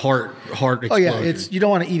 like a heart explosion. Oh yeah, you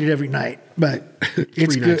don't want to eat it every night, but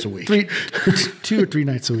it's three nights a week. 2 or 3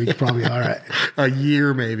 nights a week, probably all right. A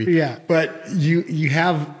year maybe. Yeah, but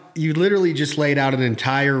you literally just laid out an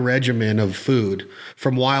entire regimen of food,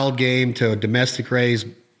 from wild game to domestic raised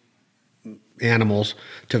animals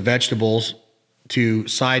to vegetables to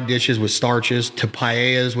side dishes with starches to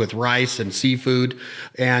paellas with rice and seafood,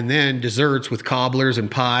 and then desserts with cobblers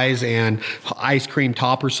and pies and ice cream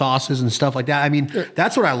topper sauces and stuff like that. I mean,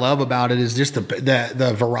 that's what I love about it, is just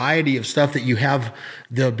the variety of stuff that you have,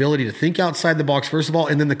 the ability to think outside the box, first of all,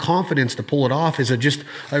 and then the confidence to pull it off is just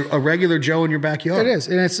a regular Joe in your backyard. It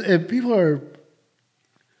is. And people are,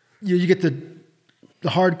 you get the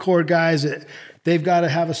hardcore guys that they've got to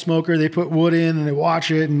have a smoker. They put wood in and they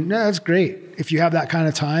watch it, and that's great. If you have that kind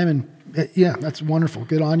of time, and that's wonderful.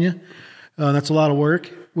 Good on you. That's a lot of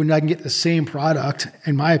work. When I can get the same product,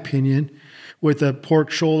 in my opinion, with a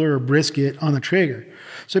pork shoulder or brisket on the Traeger.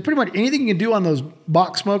 So pretty much anything you can do on those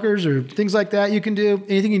box smokers or things like that, you can do.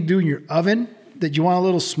 Anything you can do in your oven that you want a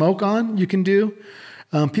little smoke on, you can do.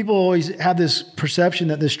 People always have this perception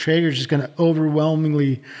that this Traeger is just going to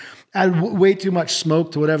overwhelmingly add way too much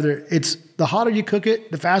smoke to whatever. It's the hotter you cook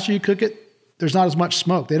it, the faster you cook it, there's not as much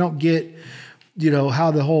smoke. They don't get, how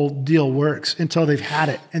the whole deal works until they've had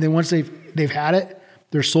it. And then once they've had it,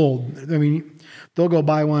 they're sold. I mean, they'll go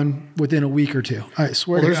buy one within a week or two. I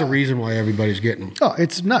swear to God. There's a reason why everybody's getting them. Oh,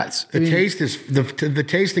 it's nuts. The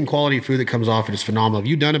taste and quality of food that comes off it is phenomenal. Have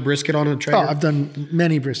you done a brisket on a Traeger? Oh, I've done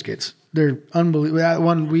many briskets. They're unbelievable. That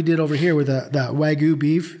one we did over here with that Wagyu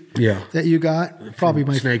beef that you got. Probably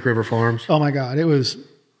my Snake River Farms. Oh my God. It was,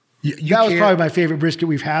 that was probably my favorite brisket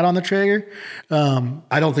we've had on the Traeger.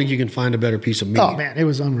 I don't think you can find a better piece of meat. Oh man, it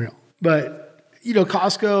was unreal. But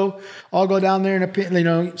Costco, I'll go down there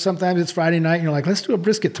and sometimes it's Friday night and you're like, let's do a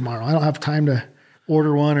brisket tomorrow. I don't have time to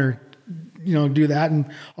order one or do that.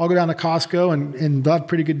 And I'll go down to Costco and they'll have a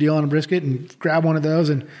pretty good deal on a brisket and grab one of those.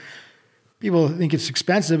 And people think it's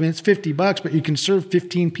expensive and it's $50, but you can serve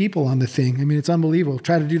 15 people on the thing. I mean, it's unbelievable.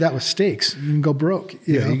 Try to do that with steaks. You can go broke.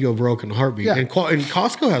 You go broke in a heartbeat. Yeah. And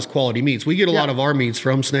Costco has quality meats. We get a lot of our meats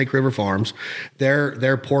from Snake River Farms.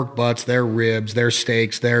 Their pork butts, their ribs, their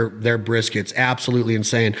steaks, their briskets, absolutely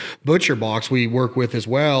insane. Butcher Box we work with as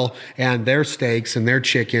well, and their steaks and their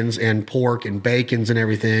chickens and pork and bacons and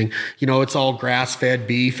everything. It's all grass-fed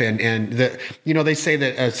beef, and they say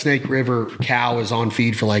that a Snake River cow is on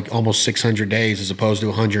feed for like almost 600 days as opposed to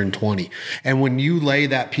 120. And when you lay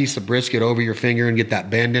that piece of brisket over your finger and get that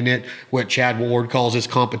bend in it, what Chad Ward calls his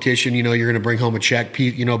competition, you're going to bring home a check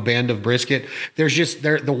bend of brisket. There's just the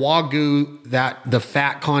Wagyu, the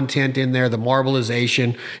fat content in there, the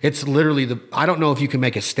marbleization. It's literally I don't know if you can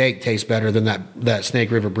make a steak taste better than that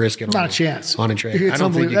Snake River brisket. Not a chance. On a Traeger. I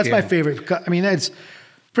don't think that's my favorite. I mean, that's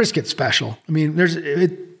brisket special. I mean,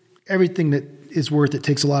 everything that is worth it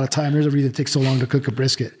takes a lot of time. There's a reason it takes so long to cook a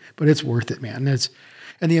brisket, but it's worth it, man.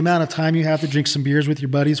 And the amount of time you have to drink some beers with your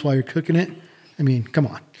buddies while you're cooking it. I mean, come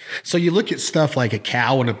on. So you look at stuff like a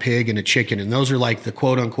cow and a pig and a chicken, and those are like the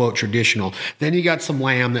quote unquote traditional. Then you got some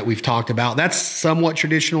lamb that we've talked about. That's somewhat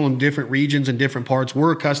traditional in different regions and different parts.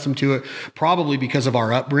 We're accustomed to it probably because of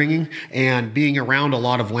our upbringing and being around a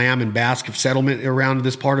lot of lamb and Basque settlement around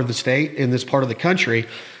this part of the state, in this part of the country.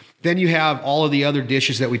 Then you have all of the other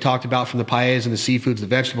dishes that we talked about, from the paellas and the seafoods, the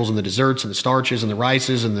vegetables and the desserts and the starches and the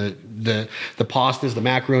rices and the pastas, the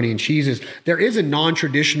macaroni and cheeses. There is a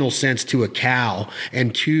non-traditional sense to a cow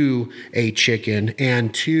and to a chicken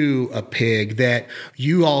and to a pig that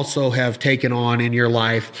you also have taken on in your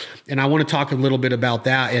life. And I want to talk a little bit about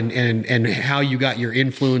that and how you got your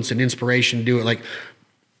influence and inspiration to do it. Like,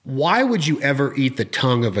 why would you ever eat the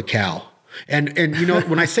tongue of a cow? And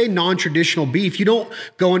when I say non-traditional beef, you don't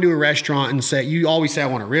go into a restaurant and say, you always say, I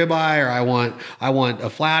want a ribeye, or I want a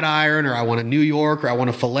flat iron, or I want a New York, or I want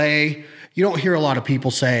a filet. You don't hear a lot of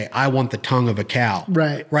people say, I want the tongue of a cow.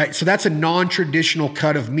 Right. So that's a non-traditional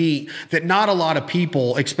cut of meat that not a lot of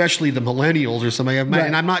people, especially the millennials or somebody,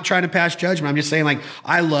 and I'm not trying to pass judgment. I'm just saying, like,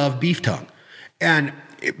 I love beef tongue. And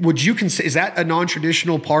would you consider, is that a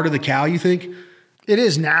non-traditional part of the cow, you think? It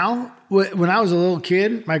is now. When I was a little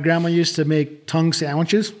kid, my grandma used to make tongue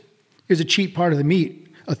sandwiches. It was a cheap part of the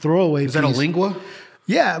meat, a throwaway Is that a lingua?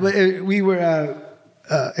 Yeah, but we were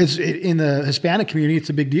in the Hispanic community. It's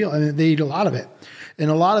a big deal, and they eat a lot of it.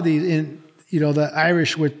 And a lot of these, the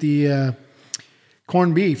Irish with the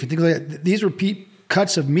corned beef. You think like that, these were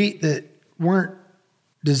cuts of meat that weren't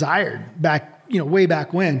desired way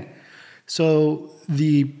back when. So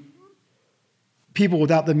the people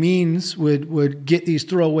without the means would get these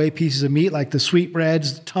throwaway pieces of meat, like the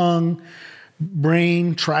sweetbreads, tongue,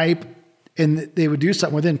 brain, tripe, and they would do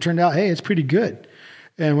something with it. And it turned out, hey, it's pretty good.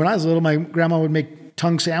 And when I was little, my grandma would make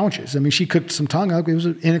tongue sandwiches. I mean, she cooked some tongue up. It was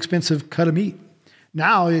an inexpensive cut of meat.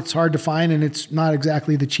 Now it's hard to find, and it's not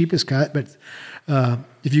exactly the cheapest cut, but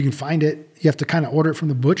if you can find it, you have to kind of order it from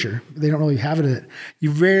the butcher. They don't really have it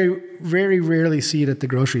you very, very rarely see it at the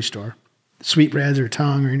grocery store. Sweetbreads or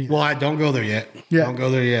tongue or anything. Well, I don't go there yet. Yeah. Don't go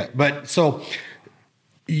there yet. But so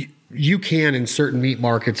you can, in certain meat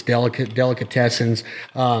markets, delicatessens,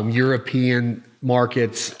 European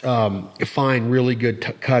markets, find really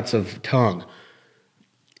good cuts of tongue.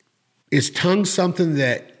 Is tongue something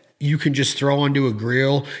that you can just throw onto a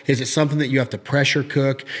grill? Is it something that you have to pressure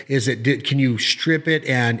cook? Can you strip it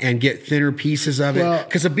and get thinner pieces of it?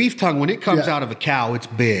 Because a beef tongue, when it comes out of a cow, it's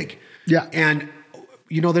big. Yeah. And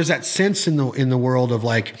there's that sense in the world of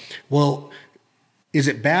like, well, is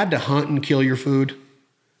it bad to hunt and kill your food?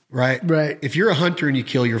 Right. Right. If you're a hunter and you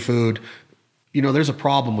kill your food, there's a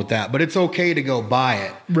problem with that, but it's okay to go buy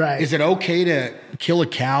it. Right. Is it okay to kill a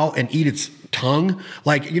cow and eat its tongue?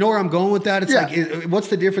 Like, you know where I'm going with that? It's like, what's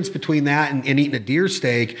the difference between that and eating a deer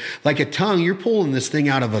steak? Like a tongue, you're pulling this thing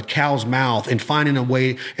out of a cow's mouth and finding a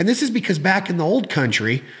way. And this is because back in the old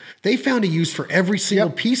country, they found a use for every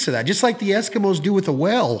single piece of that, just like the Eskimos do with a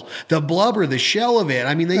whale, the blubber, the shell of it.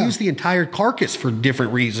 I mean, they use the entire carcass for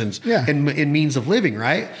different reasons and means of living,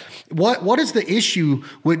 right? What is the issue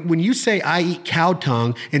when you say I eat cow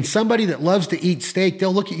tongue and somebody that loves to eat steak,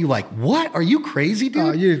 they'll look at you like, what? Are you crazy,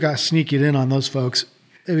 dude? You've got to sneak it in on those folks.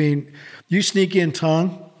 I mean, you sneak in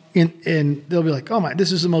tongue and they'll be like, oh my,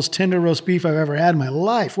 this is the most tender roast beef I've ever had in my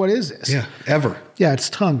life. What is this? Yeah, ever. Yeah,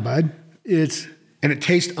 it's tongue, bud. And it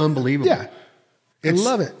tastes unbelievable. Yeah. I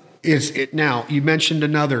love it. Now, you mentioned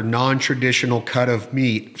another non-traditional cut of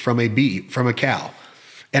meat from a cow.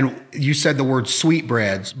 And you said the word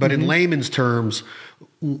sweetbreads, but in layman's terms,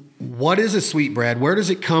 what is a sweetbread? Where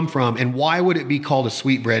does it come from? And why would it be called a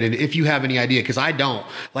sweetbread? And if you have any idea, because I don't.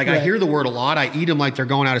 Like, I hear the word a lot. I eat them like they're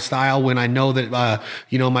going out of style when I know that,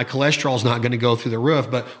 my cholesterol is not going to go through the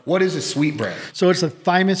roof. But what is a sweetbread? So it's the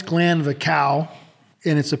thymus gland of a cow,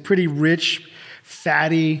 and it's a pretty rich,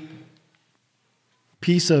 fatty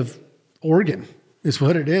piece of organ is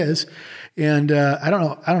what it is. And I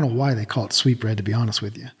don't know why they call it sweetbread, to be honest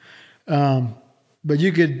with you. But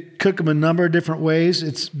you could cook them a number of different ways.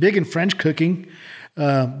 It's big in French cooking,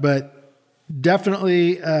 but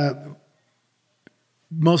definitely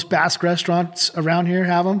most Basque restaurants around here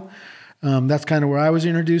have them. That's kind of where I was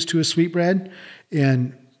introduced to a sweetbread,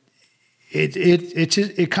 and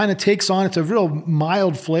it kind of takes on. It's a real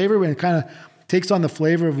mild flavor, but it kind of takes on the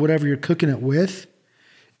flavor of whatever you're cooking it with,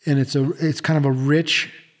 and it's kind of a rich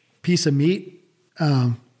piece of meat.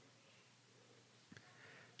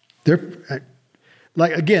 They're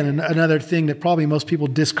like, again, another thing that probably most people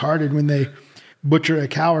discarded when they butcher a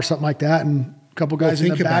cow or something like that, and a couple guys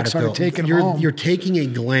in the back started taking them home. You're taking a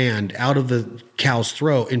gland out of the cow's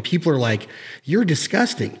throat, and people are like, you're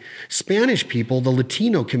disgusting. Spanish people, the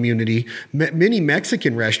Latino community, many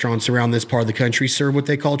Mexican restaurants around this part of the country serve what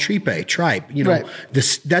they call tripe.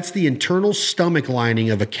 That's the internal stomach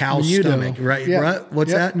lining of a cow's stomach, right? Yeah.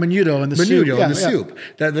 What's that? Menudo in the soup. Menudo in the soup.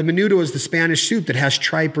 The menudo is the Spanish soup that has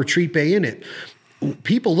tripe or tripe in it.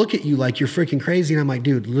 People look at you like you're freaking crazy, and I'm like,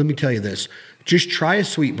 dude, let me tell you this. Just try a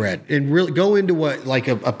sweetbread and really go into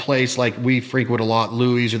a place like we frequent a lot,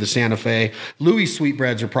 Louis or the Santa Fe. Louis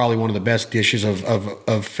sweetbreads are probably one of the best dishes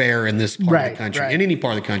of fare in this part of the country, in any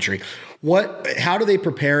part of the country. How do they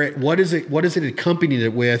prepare it? What is it accompanied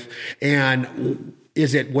it with? And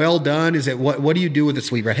is it well done? Is it what do you do with the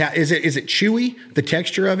sweetbread? Is it chewy? The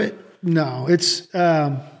texture of it? No, it's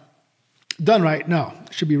done right. No,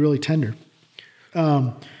 it should be really tender.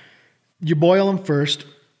 You boil them first.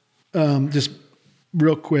 Just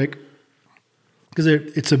real quick, because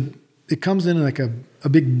it comes in like a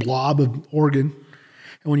big blob of organ,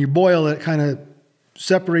 and when you boil it, it kind of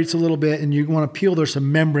separates a little bit, and you want to peel. There's some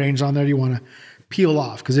membranes on there you want to peel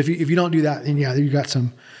off, because if you don't do that, then you got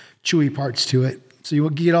some chewy parts to it. So you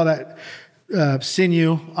get all that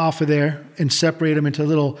sinew off of there and separate them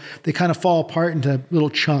into they kind of fall apart into little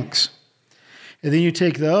chunks. And then you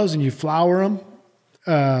take those and you flour them,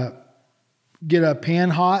 get a pan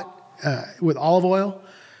hot with olive oil,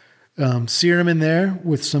 sear them in there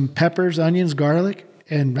with some peppers, onions, garlic,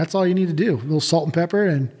 and that's all you need to do. A little salt and pepper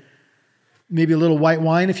and maybe a little white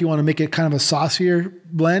wine if you want to make it kind of a saucier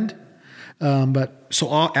blend.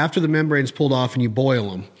 So after the membrane's pulled off and you boil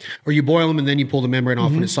them, or you boil them and then you pull the membrane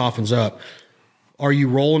off and it softens up, are you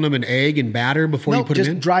rolling them in egg and batter before you put them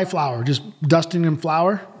in? Just dry flour, just dusting in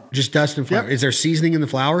flour. Just dust and flour. Yep. Is there seasoning in the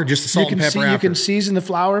flour? Just the salt and pepper after? You can season the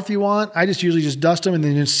flour if you want. I just usually just dust them and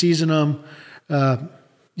then just season them,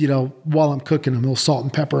 while I'm cooking them. A little salt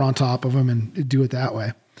and pepper on top of them and do it that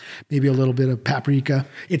way. Maybe a little bit of paprika.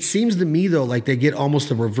 It seems to me, though, like they get almost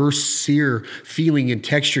a reverse sear feeling and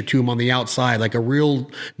texture to them on the outside, like a real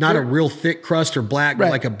thick crust or black, but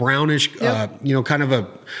like a brownish, kind of a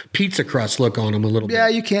pizza crust look on them a little bit. Yeah,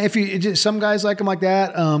 you can. Some guys like them like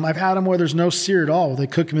that. I've had them where there's no sear at all. They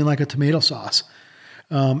cook them in like a tomato sauce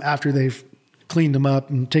after they've cleaned them up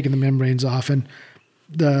and taken the membranes off. And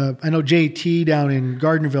I know JT down in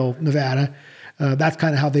Gardnerville, Nevada, that's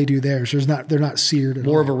kind of how they do theirs. They're not seared at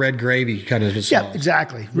all. More of a red gravy kind of a sauce. Yeah,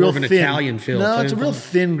 exactly. More of an Italian feel. No, it's a real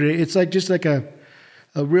thin gravy. It's just like a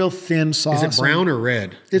real thin sauce. Is it brown or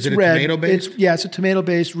red? It's red. Tomato based? It's a tomato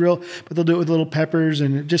based, but they'll do it with little peppers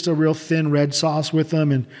and just a real thin red sauce with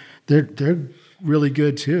them, and they're really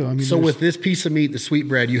good too. I mean, so with this piece of meat, the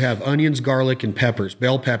sweetbread, you have onions, garlic, and peppers,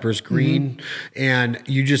 bell peppers, green, and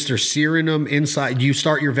you just are searing them inside. Do you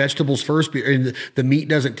start your vegetables first, and the meat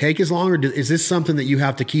doesn't take as long, or is this something that you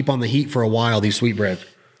have to keep on the heat for a while, these sweetbreads?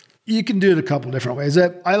 You can do it a couple different ways.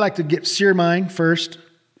 I like to sear mine first,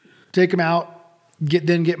 take them out,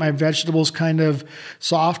 get my vegetables kind of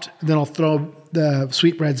soft, then I'll throw the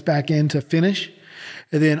sweetbreads back in to finish.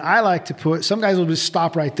 And then I like to some guys will just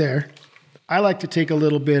stop right there. I like to take a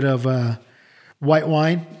little bit of white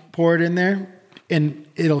wine, pour it in there, and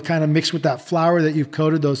it'll kind of mix with that flour that you've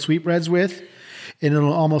coated those sweetbreads with, and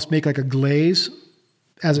it'll almost make like a glaze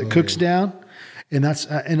as it cooks down. And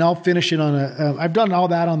and I'll finish it on I've done all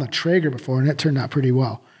that on the Traeger before, and it turned out pretty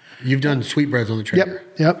well. You've done sweetbreads on the Traeger?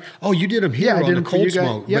 Yep. Oh, you did them here on the cold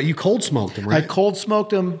smoke, but you cold smoked them, right? I cold smoked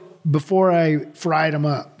them before I fried them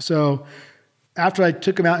up. So after I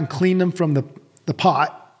took them out and cleaned them from the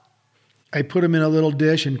pot, I put them in a little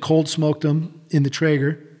dish and cold smoked them in the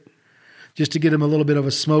Traeger just to get them a little bit of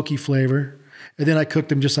a smoky flavor. And then I cooked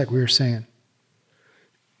them just like we were saying.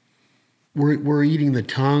 We're eating the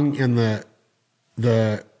tongue and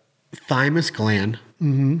the thymus gland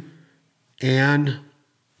and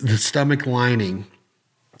the stomach lining.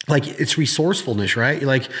 Like, it's resourcefulness, right?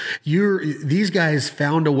 Like, these guys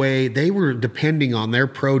found a way. They were depending on their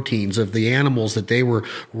proteins of the animals that they were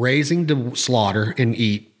raising to slaughter and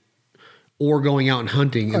eat, or going out and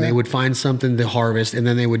hunting, and they would find something to harvest, and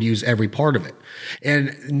then they would use every part of it.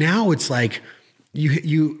 And now it's like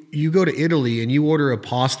you go to Italy and you order a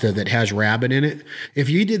pasta that has rabbit in it. If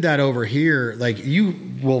you did that over here, like, you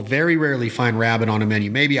will very rarely find rabbit on a menu.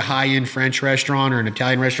 Maybe a high-end French restaurant or an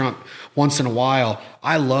Italian restaurant once in a while.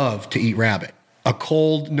 I love to eat rabbit. A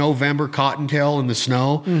cold November cottontail in the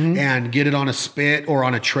snow and get it on a spit or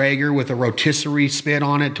on a Traeger with a rotisserie spit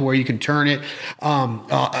on it to where you can turn it.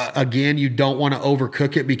 Again, you don't want to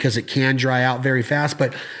overcook it because it can dry out very fast.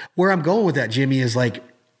 But where I'm going with that, Jimmy, is like,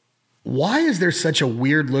 why is there such a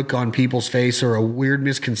weird look on people's face, or a weird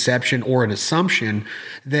misconception or an assumption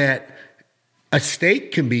that a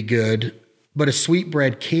steak can be good, but a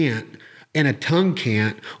sweetbread can't? And a tongue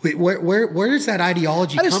can't. Where does that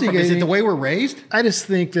ideology come from? Is it the way we're raised? I just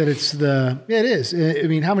think that it is. I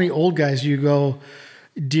mean, how many old guys you go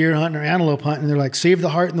deer hunting or antelope hunting, and they're like, save the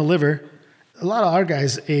heart and the liver. A lot of our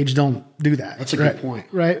guys' age don't do that. That's a good point.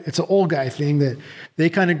 Right? It's an old guy thing that they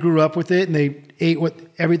kind of grew up with it, and they ate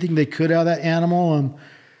everything they could out of that animal.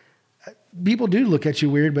 People do look at you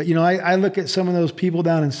weird, but I look at some of those people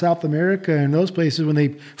down in South America and those places when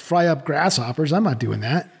they fry up grasshoppers. I'm not doing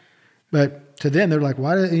that. But to them, they're like,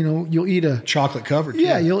 why you'll eat a chocolate covered.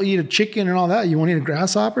 Yeah, you'll eat a chicken and all that. You want to eat a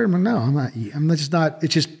grasshopper? I'm like, no, I'm not. I'm just not. It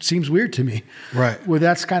just seems weird to me. Right. Well,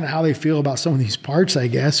 that's kind of how they feel about some of these parts, I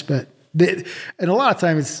guess. But and a lot of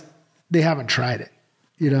times they haven't tried it.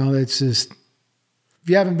 It's just, if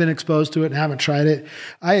you haven't been exposed to it and haven't tried it,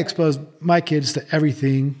 I exposed my kids to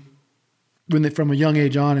everything from a young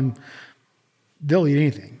age on, and they'll eat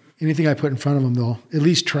anything. Anything I put in front of them, they'll at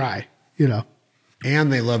least try.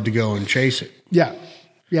 And they love to go and chase it. Yeah.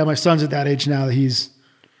 Yeah, my son's at that age now that he's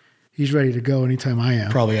ready to go anytime I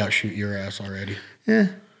am. Probably outshoot your ass already. Yeah,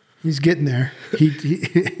 he's getting there.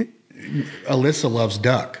 Alyssa loves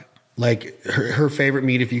duck. Like her favorite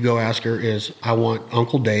meat, if you go ask her, is I want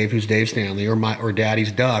Uncle Dave, who's Dave Stanley, or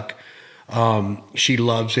Daddy's duck. She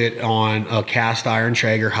loves it on a cast iron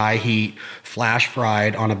Traeger, high heat, flash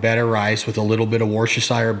fried on a bed of rice with a little bit of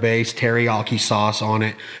Worcestershire base, teriyaki sauce on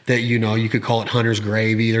it. That you could call it Hunter's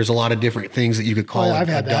gravy. There's a lot of different things that you could call it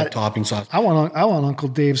a duck topping sauce. I want Uncle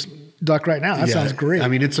Dave's duck right now. That sounds great. I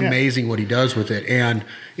mean, it's amazing what he does with it, and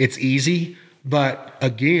it's easy. But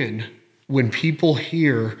again, when people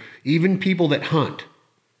hear, even people that hunt,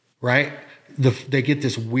 right, they get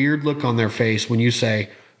this weird look on their face when you say,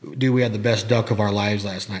 dude, we had the best duck of our lives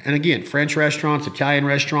last night. And again, French restaurants, Italian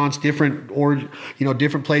restaurants, different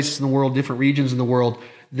places in the world, different regions in the world,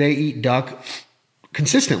 they eat duck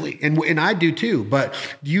consistently. And I do too. But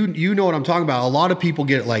you know what I'm talking about. A lot of people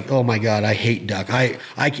get like, oh my God, I hate duck.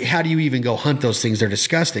 How do you even go hunt those things? They're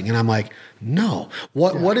disgusting. And I'm like, no.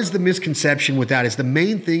 What is the misconception with that? Is the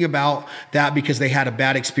main thing about that because they had a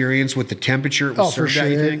bad experience with the temperature it was served at,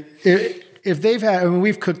 you think? If they've had,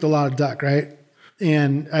 we've cooked a lot of duck, right?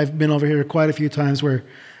 And I've been over here quite a few times where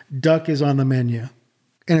duck is on the menu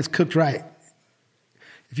and it's cooked right.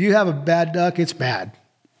 If you have a bad duck, it's bad.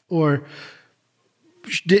 Or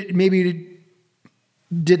maybe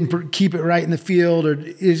didn't keep it right in the field, or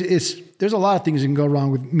there's a lot of things that can go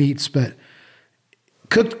wrong with meats, but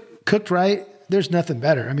cooked right, there's nothing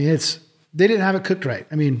better. I mean, they didn't have it cooked right.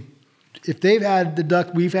 I mean, if they've had the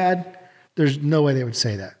duck we've had, there's no way they would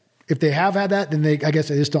say that. If they have had that, then I guess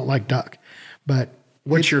they just don't like duck. But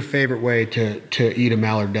what's your favorite way to eat a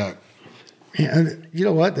mallard duck? Yeah, you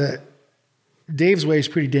know what? Dave's way is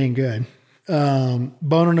pretty dang good.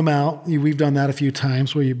 Boning them out. We've done that a few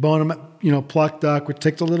times where you bone them, pluck duck, which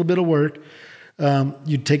takes a little bit of work.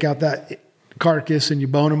 You take out that carcass and you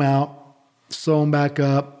bone them out, sew them back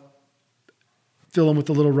up, fill them with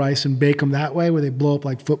a little rice and bake them that way where they blow up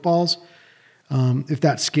like footballs. If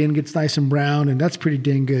that skin gets nice and brown, and that's pretty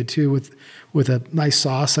dang good too with a nice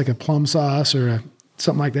sauce like a plum sauce or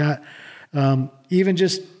something like that. Even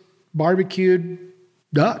just barbecued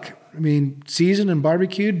duck. I mean, seasoned and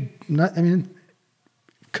barbecued.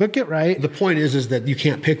 Cook it right. The point is that you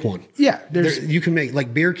can't pick one. Yeah, you can make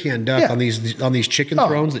like beer can duck on these chicken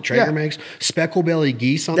thrones that Traeger makes. Speckle belly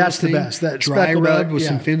geese on that's those the things. best. That dry rubbed with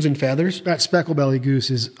some fins and feathers. That speckle belly goose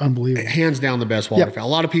is unbelievable. Hands down the best waterfowl. A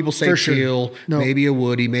lot of people say teal, maybe a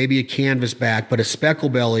woody, maybe a canvas back, but a speckle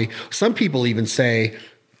belly. Some people even say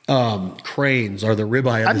cranes are the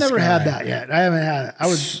ribeye of I've the never sky. had that yet. I haven't had it.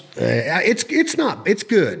 It's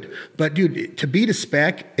good, but dude, to beat a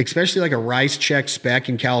speck, especially like a rice check speck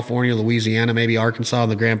in California, Louisiana, maybe Arkansas,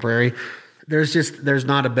 and the Grand Prairie, there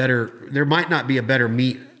might not be a better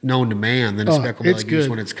meat known to man than a speckle belly goose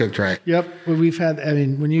when it's cooked right. Yep. Well, we've had. I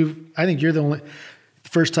think you're the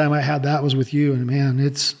first time I had that was with you, and man,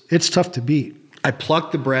 it's tough to beat. I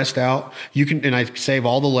pluck the breast out. And I save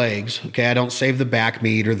all the legs. Okay, I don't save the back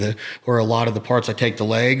meat or a lot of the parts. I take the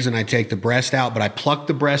legs and I take the breast out, but I pluck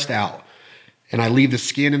the breast out and I leave the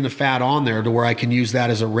skin and the fat on there to where I can use that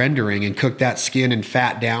as a rendering and cook that skin and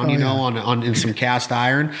fat down, in some cast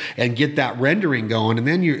iron and get that rendering going. And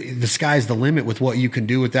then the sky's the limit with what you can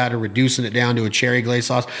do with that, or reducing it down to a cherry glaze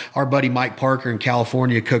sauce. Our buddy Mike Parker in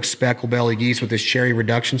California cooks speckle belly geese with this cherry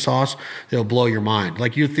reduction sauce. It'll blow your mind.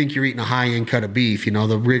 Like you think you're eating a high end cut of beef,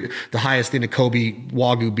 the highest end of Kobe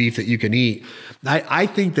Wagyu beef that you can eat. I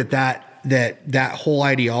think that whole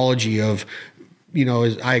ideology of,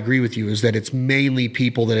 I agree with you, is that it's mainly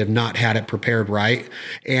people that have not had it prepared right.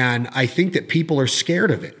 And I think that people are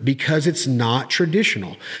scared of it because it's not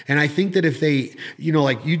traditional. And I think that if they,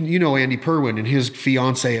 Andy Purwin and his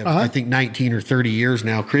fiance of, I think 19 or 30 years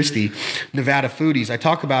now, Christy, Nevada Foodies, I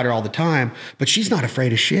talk about her all the time, but she's not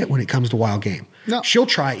afraid of shit when it comes to wild game. No. She'll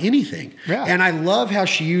try anything. Yeah. And I love how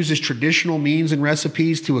she uses traditional means and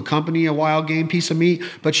recipes to accompany a wild game piece of meat,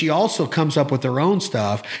 but she also comes up with her own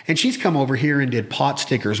stuff. And she's come over here and did pot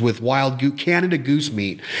stickers with Canada goose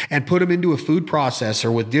meat and put them into a food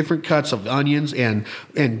processor with different cuts of onions and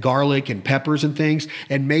garlic and peppers and things,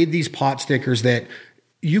 and made these pot stickers that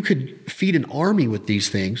you could feed an army with these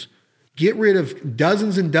things. Get rid of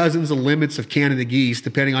dozens and dozens of limits of Canada geese,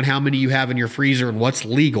 depending on how many you have in your freezer and what's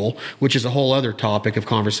legal, which is a whole other topic of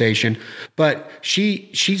conversation. But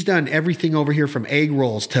she's done everything over here, from egg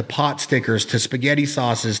rolls to pot stickers to spaghetti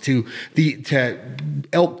sauces to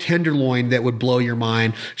elk tenderloin that would blow your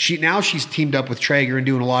mind. She's teamed up with Traeger and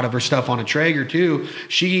doing a lot of her stuff on a Traeger too.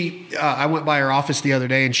 I went by her office the other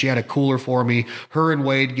day and she had a cooler for me. Her and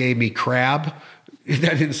Wade gave me crab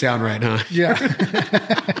That didn't sound right, huh? Yeah.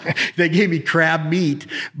 They gave me crab meat,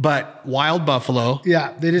 but wild buffalo.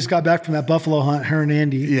 Yeah. They just got back from that buffalo hunt, her and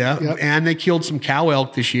Andy. Yeah. Yep. And they killed some cow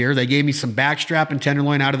elk this year. They gave me some backstrap and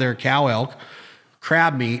tenderloin out of their cow elk,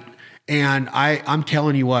 crab meat. And I'm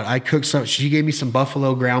telling you what, I cooked some, she gave me some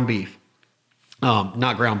buffalo ground beef.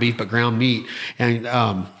 Not ground beef, but ground meat. And,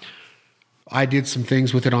 I did some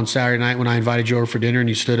things with it on Saturday night when I invited you over for dinner and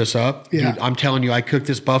you stood us up. Yeah. Dude, I'm telling you, I cooked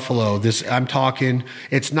this buffalo. I'm talking,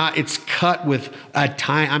 it's cut with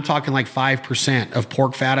I'm talking like 5% of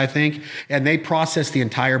pork fat, I think. And they processed the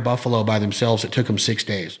entire buffalo by themselves. It took them 6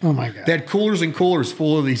 days. Oh my God. They had coolers and coolers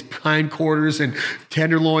full of these hind quarters and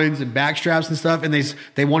tenderloins and backstraps and stuff. And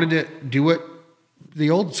they wanted to do it the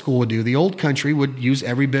old school would do. The old country would use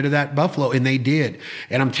every bit of that buffalo, and they did.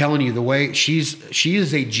 And I'm telling you, the way she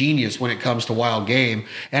is a genius when it comes to wild game.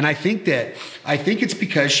 And I think it's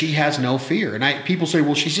because she has no fear. And people say,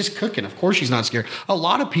 well, she's just cooking. Of course she's not scared. A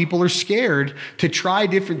lot of people are scared to try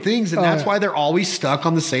different things, and that's why they're always stuck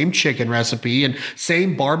on the same chicken recipe and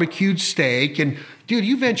same barbecued steak. And dude,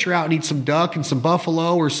 you venture out and eat some duck and some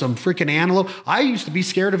buffalo or some freaking antelope. I used to be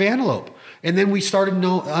scared of antelope. And then we started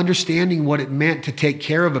understanding what it meant to take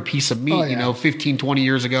care of a piece of meat, 15, 20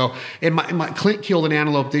 years ago. And Clint killed an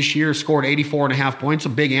antelope this year, scored 84.5 points, a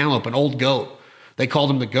big antelope, an old goat. They called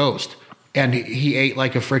him the Ghost. And he ate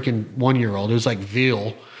like a freaking 1-year-old. It was like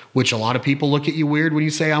veal, which a lot of people look at you weird when you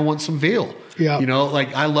say, I want some veal. Yeah.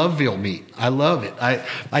 Like I love veal meat. I love it.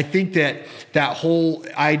 I think that whole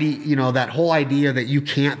idea, that you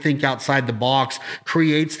can't think outside the box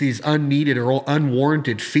creates these unneeded or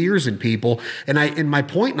unwarranted fears in people. And my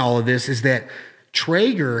point in all of this is that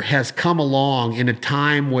Traeger has come along in a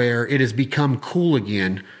time where it has become cool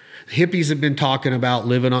again. Hippies have been talking about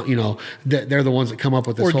living on, they're the ones that come up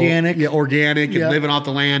with this organic and living off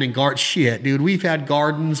the land and shit, dude. We've had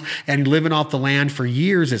gardens and living off the land for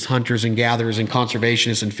years as hunters and gatherers and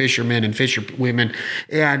conservationists and fishermen and fisherwomen.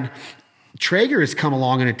 And Traeger has come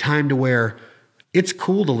along in a time to where it's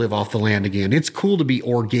cool to live off the land again. It's cool to be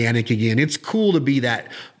organic again. It's cool to be that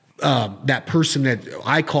person that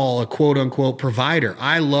I call a quote unquote provider.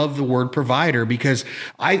 I love the word provider because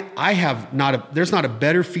there's not a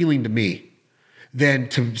better feeling to me than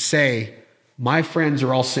to say my friends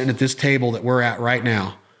are all sitting at this table that we're at right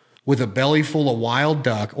now with a belly full of wild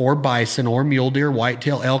duck or bison or mule deer,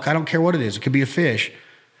 whitetail, elk. I don't care what it is. It could be a fish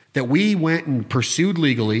that we went and pursued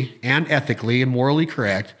legally and ethically and morally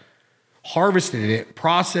correct, harvested it,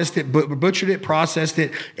 processed it, butchered it, processed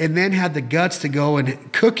it, and then had the guts to go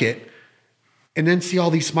and cook it, and then see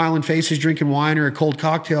all these smiling faces drinking wine or a cold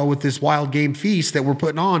cocktail with this wild game feast that we're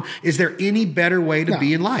putting on. Is there any better way to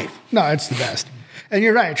be in life? No, it's the best. And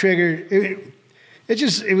you're right, Traeger.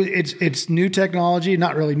 It's new technology,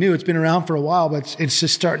 not really new. It's been around for a while, but it's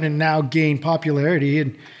just starting to now gain popularity,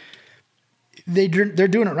 and they're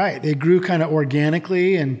doing it right. They grew kind of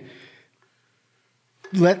organically and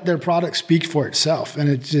let their product speak for itself, and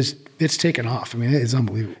it's taken off. I mean, it's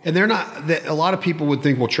unbelievable. And they're not. A lot of people would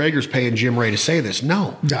think, well, Traeger's paying Jim Ray to say this.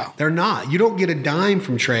 No, they're not. You don't get a dime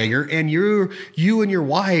from Traeger, and you and your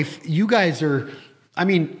wife, you guys are. I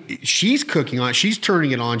mean, she's cooking on it. She's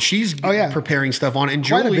turning it on. She's preparing stuff on it. And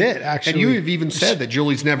quite Julie, a bit, actually. And you have even said that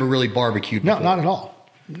Julie's never really barbecued before. No, not at all.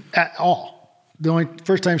 At all. The only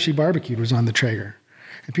first time she barbecued was on the Traeger.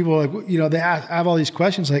 And people are like, they have all these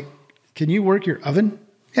questions like, can you work your oven?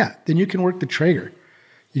 Yeah, then you can work the Traeger.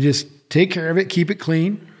 You just take care of it, keep it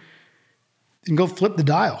clean, and go flip the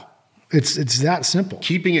dial. It's that simple.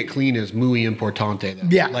 Keeping it clean is muy importante. Though.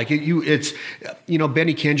 Yeah. Like it's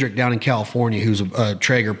Benny Kendrick down in California, who's a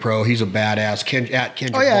Traeger pro. He's a badass. At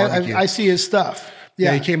Kendrick Barbecue. I see his stuff.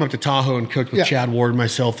 Yeah. He came up to Tahoe and cooked with Chad Ward and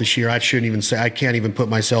myself this year. I can't even put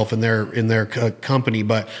myself in their company,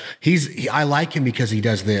 but I like him because he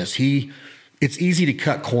does this. It's easy to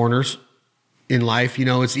cut corners in life.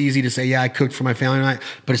 It's easy to say, I cooked for my family tonight,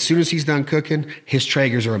 but as soon as he's done cooking, his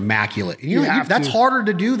Traegers are immaculate. And that's harder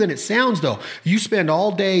to do than it sounds, though. You spend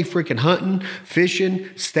all day freaking hunting, fishing,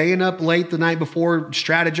 staying up late the night before,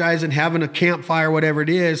 strategizing, having a campfire, whatever it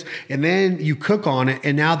is, and then you cook on it,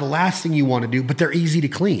 and now the last thing you want to do, but they're easy to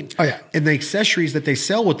clean. Oh, yeah. And the accessories that they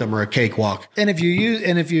sell with them are a cakewalk. And if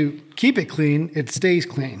you keep it clean, it stays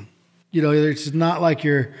clean. It's not like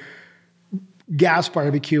your gas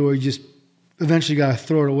barbecue where you just eventually got to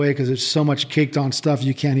throw it away because there's so much caked on stuff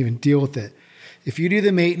you can't even deal with it. If you do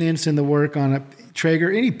the maintenance and the work on a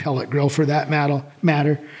Traeger, any pellet grill for that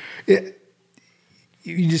matter,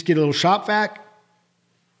 you just get a little shop vac,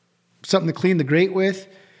 something to clean the grate with,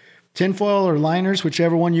 tinfoil or liners,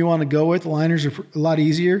 whichever one you want to go with. Liners are a lot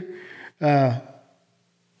easier.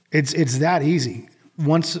 It's that easy.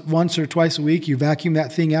 once or twice a week, you vacuum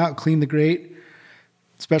that thing out, clean the grate,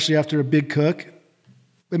 especially after a big cook.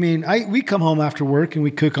 I mean, we come home after work and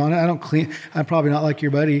we cook on it. I don't clean. I'm probably not like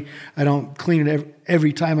your buddy. I don't clean it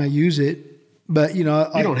every time I use it. But, you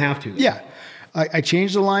don't have to. Yeah. I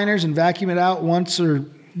change the liners and vacuum it out once or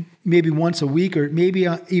maybe once a week or maybe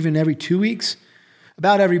even every 2 weeks.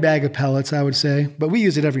 About every bag of pellets, I would say. But we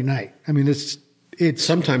use it every night. I mean, it's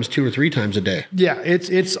sometimes 2 or 3 times a day. Yeah,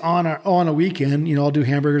 it's on a weekend. I'll do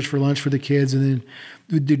hamburgers for lunch for the kids, and then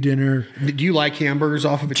we do dinner. Do you like hamburgers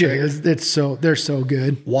off of a Traeger? They're so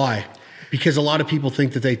good. Why? Because a lot of people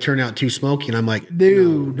think that they turn out too smoky, and I'm like,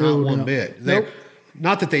 not one bit. Nope.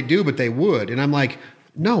 Not that they do, but they would, and I'm like,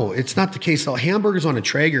 no, it's not the case. So hamburgers on a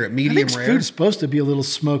Traeger at medium rare. Food's supposed to be a little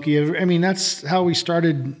smoky. I mean, that's how we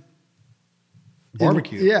started.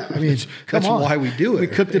 Barbecue. Yeah, I mean, that's why we do it. We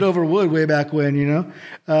cooked it over wood way back when,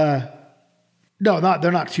 No,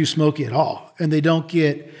 they're not too smoky at all, and they don't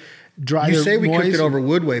get dry. You say we cooked it over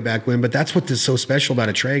wood way back when, but that's what is so special about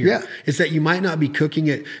a Traeger. Yeah. Is that you might not be cooking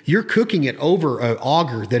it. You're cooking it over an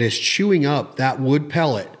auger that is chewing up that wood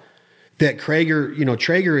pellet. That Traeger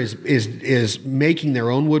is making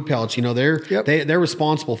their own wood pellets. They're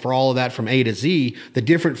responsible for all of that from A to Z. The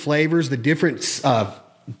different flavors, the different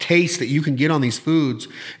taste that you can get on these foods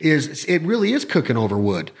it really is cooking over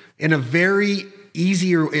wood in a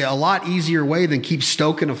a lot easier way than keep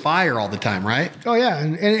stoking a fire all the time, right? Oh yeah,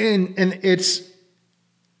 and it's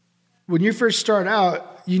when you first start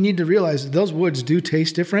out, you need to realize that those woods do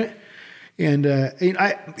taste different, and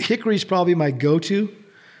hickory's probably my go-to,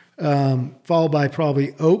 followed by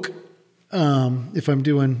probably oak if I'm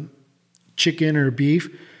doing chicken or beef.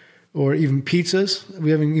 Or even pizzas.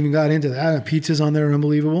 We haven't even got into that. Pizzas on there are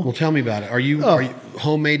unbelievable. Well, tell me about it. Are you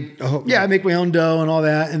homemade? Yeah, I make my own dough and all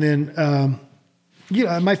that. And then,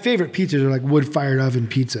 my favorite pizzas are like wood-fired oven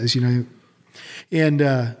pizzas, And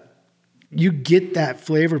you get that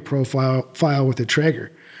flavor profile with a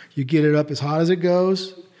Traeger. You get it up as hot as it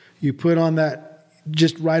goes. You put on that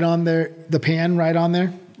just right on there, the pan right on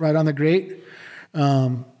there, right on the grate.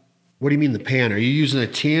 What do you mean the pan? Are you using a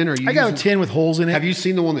tin? I got a tin with holes in it. Have you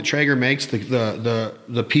seen the one that Traeger makes,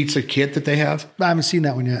 the pizza kit that they have? I haven't seen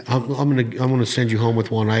that one yet. I'm gonna send you home with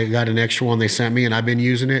one. I got an extra one they sent me, and I've been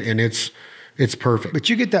using it, and it's perfect. But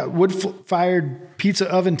you get that wood-fired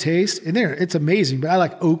pizza oven taste in there. It's amazing. But I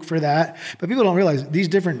like oak for that. But people don't realize these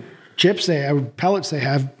different pellets they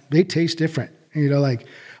have, they taste different. Like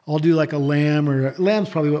I'll do like a lamb's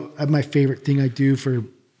probably my favorite thing I do for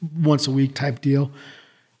once a week type deal.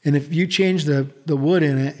 And if you change the wood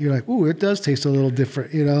in it, you're like, ooh, it does taste a little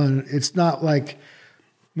different, and it's not like,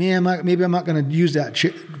 man, maybe I'm not going to use that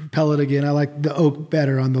pellet again. I like the oak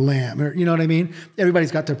better on the lamb, or you know what I mean?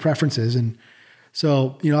 Everybody's got their preferences, and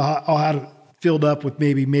so I'll have it filled up with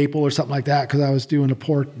maybe maple or something like that because I was doing a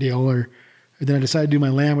pork deal, or then I decided to do my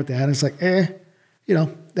lamb with that. And it's like,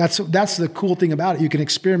 that's the cool thing about it. You can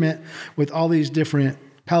experiment with all these different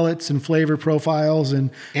pellets and flavor profiles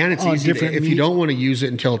and it's easy if you don't want to use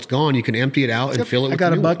it until it's gone, you can empty it out and fill it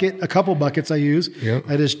with a couple buckets I use. Yep.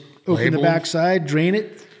 I just open the backside, drain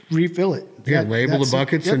it, refill it. Label the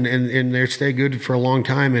buckets and they stay good for a long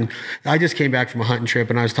time. And I just came back from a hunting trip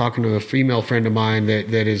and I was talking to a female friend of mine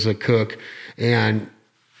that is a cook, and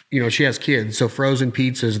she has kids. So frozen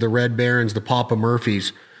pizzas, the Red Barons, the Papa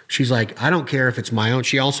Murphys. She's like, I don't care if it's my own.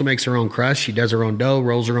 She also makes her own crust. She does her own dough,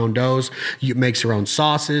 rolls her own doughs, makes her own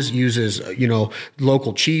sauces, uses,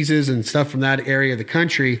 local cheeses and stuff from that area of the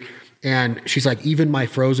country. And she's like, even my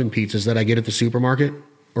frozen pizzas that I get at the supermarket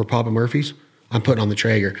or Papa Murphy's, I'm putting on the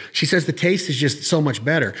Traeger. She says the taste is just so much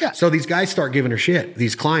better. Yeah. So these guys start giving her shit.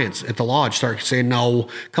 These clients at the lodge start saying, no,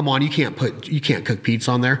 come on, you can't cook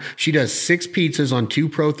pizza on there. She does 6 pizzas on 2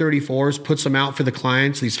 Pro 34s, puts them out for the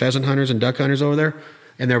clients, these pheasant hunters and duck hunters over there.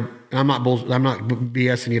 And I'm not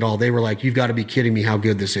BSing you at all. They were like, you've got to be kidding me how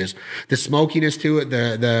good this is. The smokiness to it,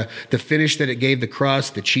 the finish that it gave the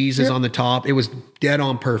crust, the cheeses on the top, it was dead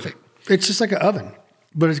on perfect. It's just like an oven,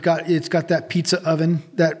 but it's got that pizza oven,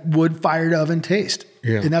 that wood-fired oven taste.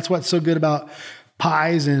 Yeah. And that's what's so good about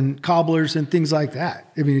pies and cobblers and things like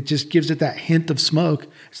that. I mean, it just gives it that hint of smoke.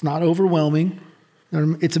 It's not overwhelming.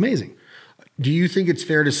 It's amazing. Do you think it's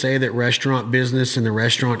fair to say that restaurant business and the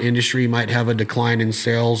restaurant industry might have a decline in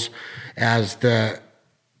sales as the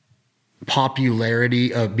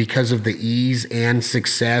popularity of because of the ease and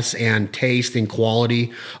success and taste and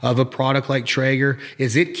quality of a product like Traeger?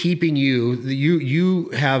 Is it keeping you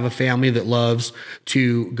have a family that loves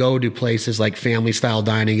to go to places like family style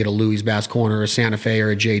dining at a Louis Bass Corner or a Santa Fe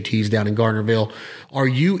or a JT's down in Gardnerville? Are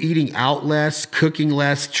you eating out less, cooking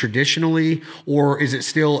less traditionally, or is it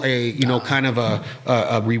still a kind of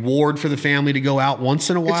a reward for the family to go out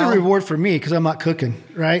once in a while? It's a reward for me because I'm not cooking,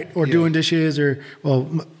 right? Or doing dishes, or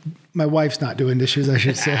my wife's not doing dishes, I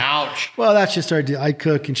should say. Ouch. Well, that's just our deal. I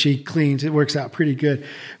cook and she cleans. It works out pretty good.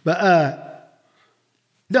 But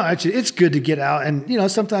no, it's good to get out. And,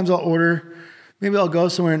 sometimes I'll order, maybe I'll go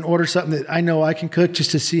somewhere and order something that I know I can cook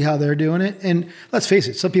just to see how they're doing it. And let's face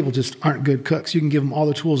it, some people just aren't good cooks. You can give them all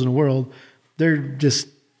the tools in the world. They're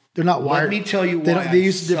not wired. Let me tell you why I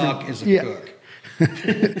suck as a cook.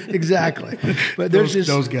 Exactly. But there's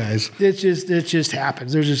those guys. It just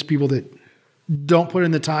happens. There's just people that don't put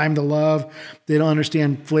in the time to love. They don't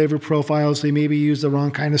understand flavor profiles. They maybe use the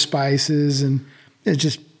wrong kind of spices, and they're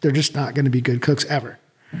just not going to be good cooks ever.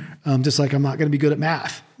 Just like I'm not going to be good at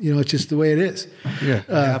math. It's just the way it is. Yeah, it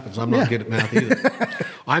happens. I'm not good at math either.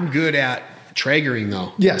 I'm good at Traegering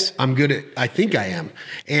though. Yes. I think I am.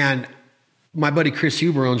 And my buddy Chris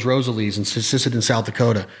Huber owns Rosalie's in Sisseton, South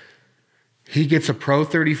Dakota. He gets a Pro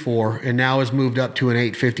 34 and now has moved up to an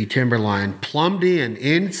 850 Timberline, plumbed in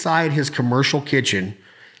inside his commercial kitchen,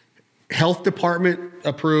 health department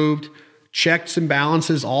approved, checks and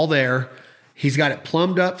balances all there. He's got it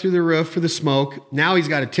plumbed up through the roof for the smoke. Now he's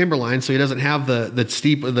got a Timberline, so he doesn't have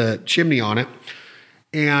the chimney on it.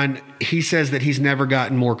 And he says that he's never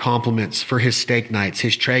gotten more compliments for his steak nights,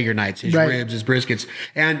 his Traeger nights, his ribs, his briskets.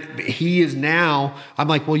 And he is now, I'm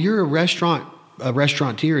like, well, you're a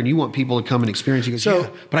restaurateur and you want people to come and experience. He goes, yeah,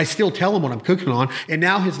 but I still tell him what I'm cooking on. And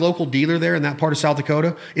now his local dealer there in that part of South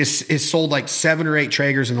Dakota is sold like 7 or 8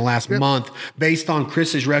 Traegers in the last month based on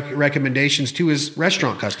Chris's recommendations to his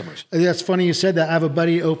restaurant customers. That's funny you said that. I have a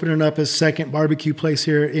buddy opening up his second barbecue place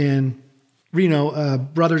here in Reno,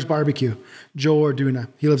 Brothers Barbecue, Joe Orduna.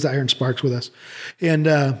 He lives out here in Sparks with us.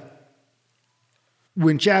 And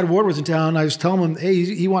when Chad Ward was in town, I was telling him, hey,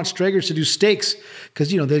 he wants Traegers to do steaks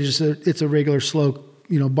because, it's a regular slow,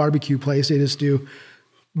 barbecue place. They just do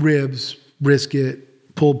ribs,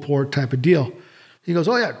 brisket, pulled pork type of deal. He goes,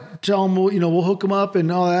 oh yeah, tell him, we'll hook him up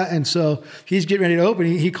and all that. And so he's getting ready to open.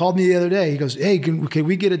 He called me the other day. He goes, hey, can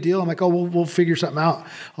we get a deal? I'm like, oh, we'll figure something out.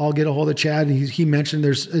 I'll get a hold of Chad. And he mentioned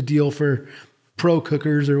there's a deal for pro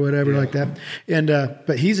cookers or whatever like that. And,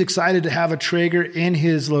 but he's excited to have a Traeger in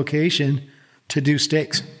his location to do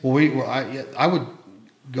steaks. Well, I would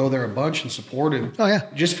go there a bunch and support him. Oh yeah,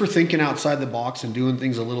 just for thinking outside the box and doing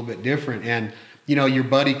things a little bit different. And your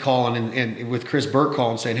buddy calling and with Chris Burke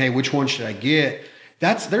calling saying, "Hey, which one should I get?"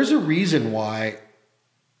 There's a reason why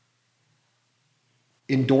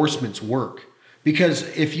endorsements work, because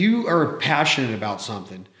if you are passionate about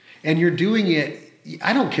something and you're doing it,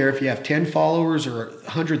 I don't care if you have 10 followers or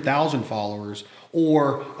 100,000 followers.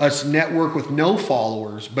 Or a network with no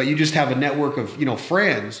followers, but you just have a network of,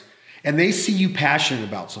 friends, and they see you passionate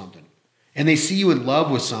about something, and they see you in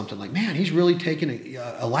love with something. Like, man, he's really taking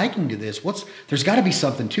a liking to this. There's got to be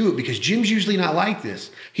something to it, because Jim's usually not like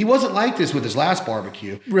this. He wasn't like this with his last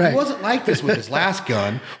barbecue. Right. He wasn't like this with his last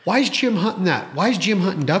gun. Why is Jim hunting that? Why is Jim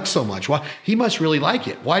hunting ducks so much? Why he must really like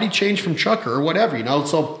it. Why did he change from Chucker or whatever?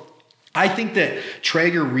 So I think that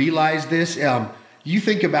Traeger realized this. You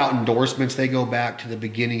think about endorsements, they go back to the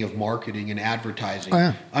beginning of marketing and advertising. Oh,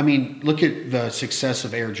 yeah. I mean, look at the success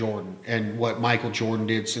of Air Jordan and what Michael Jordan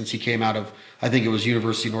did since he came out of, I think it was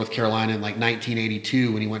University of North Carolina in like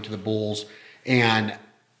 1982 when he went to the Bulls, and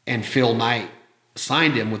Phil Knight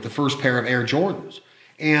signed him with the first pair of Air Jordans.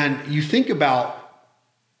 And you think about,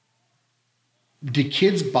 did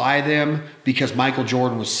kids buy them because Michael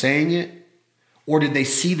Jordan was saying it? Or did they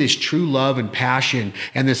see this true love and passion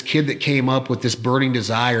and this kid that came up with this burning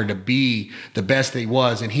desire to be the best that he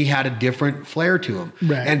was, and he had a different flair to him.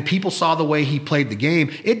 Right. And people saw the way he played the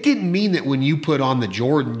game. It didn't mean that when you put on the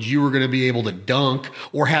Jordans, you were going to be able to dunk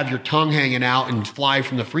or have your tongue hanging out and fly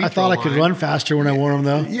from the free throw line. I thought I could run faster when I wore them,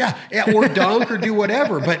 though. Yeah, or dunk or do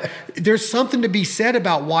whatever. But there's something to be said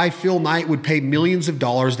about why Phil Knight would pay millions of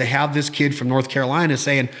dollars to have this kid from North Carolina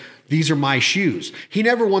saying, these are my shoes. He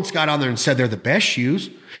never once got on there and said they're the best shoes.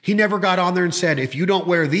 He never got on there and said, if you don't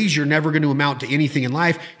wear these, you're never going to amount to anything in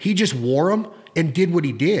life. He just wore them and did what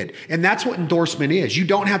he did. And that's what endorsement is. You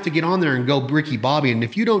don't have to get on there and go Ricky Bobby. And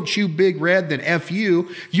if you don't chew Big Red, then F you.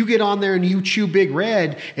 You get on there and you chew Big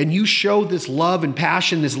Red and you show this love and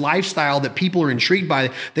passion, this lifestyle that people are intrigued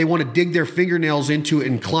by. They want to dig their fingernails into it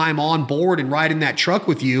and climb on board and ride in that truck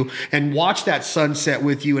with you and watch that sunset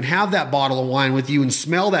with you and have that bottle of wine with you and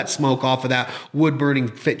smell that smoke off of that wood-burning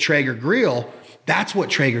Traeger grill. That's what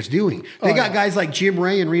Traeger's doing. They got guys like Jim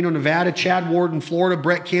Ray in Reno, Nevada, Chad Ward in Florida,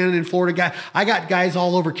 Brett Cannon in Florida. I got guys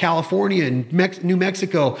all over California and New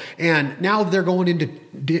Mexico, and now they're going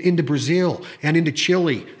into Brazil and into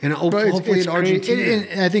Chile and hopefully in Argentina.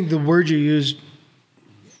 And I think the word you used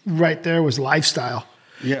right there was lifestyle.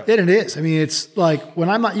 Yeah. And it is. I mean, it's like when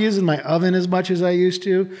I'm not using my oven as much as I used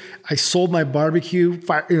to, I sold my barbecue.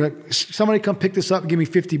 Somebody come pick this up and give me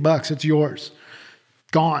 $50. It's yours.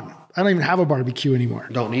 Gone. I don't even have a barbecue anymore.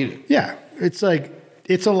 Don't need it. Yeah. It's like,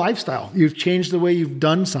 it's a lifestyle. You've changed the way you've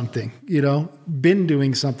done something, been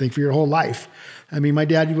doing something for your whole life. I mean, my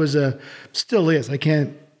dad still is. He's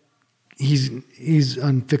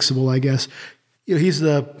unfixable, I guess. He's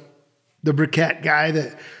the briquette guy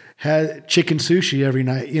that had chicken sushi every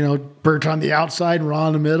night, burnt on the outside and raw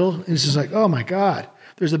in the middle. And it's just like, oh my God.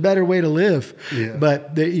 There's a better way to live. Yeah.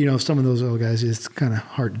 But, some of those old guys, it's kind of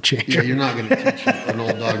hard to change. Yeah, you're not going to teach an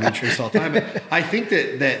old dog new tricks all the time. But I think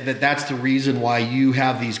that's the reason why you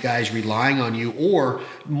have these guys relying on you, or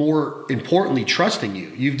more importantly, trusting you.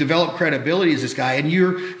 You've developed credibility as this guy, and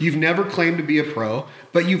you've never claimed to be a pro,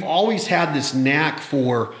 but you've always had this knack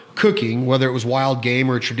for cooking, whether it was wild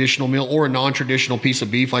game or a traditional meal or a non-traditional piece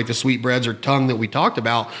of beef like the sweetbreads or tongue that we talked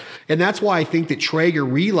about. And that's why I think that Traeger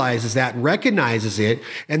realizes that and recognizes it,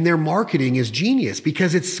 and their marketing is genius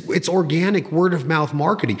because it's organic word of mouth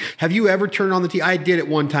marketing. Have you ever turned on the TV? I did it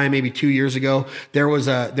one time, maybe 2 years ago. There was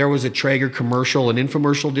a Traeger commercial, an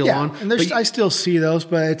infomercial deal on. And I still see those,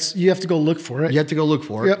 but you have to go look for it. You have to go look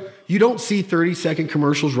for it. Yep. You don't see 30-second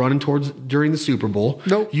commercials running during the Super Bowl.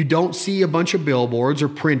 Nope. You don't see a bunch of billboards or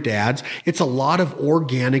print ads. It's a lot of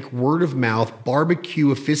organic, word-of-mouth,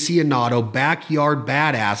 barbecue aficionado, backyard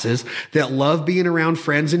badasses that love being around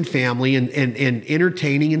friends and family and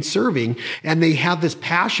entertaining and serving. And they have this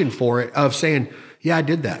passion for it of saying, yeah, I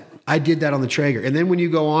did that. I did that on the Traeger. And then when you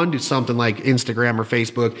go on to something like Instagram or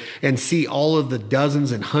Facebook and see all of the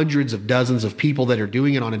dozens and hundreds of dozens of people that are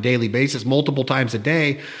doing it on a daily basis, multiple times a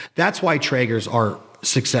day, that's why Traegers are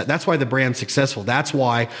success. That's why the brand's successful. That's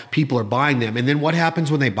why people are buying them. And then what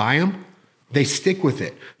happens when they buy them? They stick with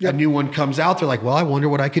it. Yep. A new one comes out. They're like, well, I wonder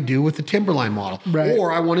what I could do with the Timberline model. Right.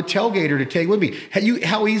 Or I want a tailgater to take with me.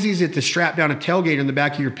 How easy is it to strap down a tailgater in the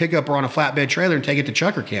back of your pickup or on a flatbed trailer and take it to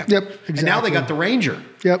Chucker Camp? Yep, exactly. And now they got the Ranger.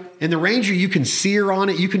 Yep. And the Ranger, you can sear on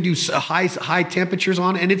it. You can do high temperatures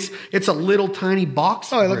on it. And it's a little tiny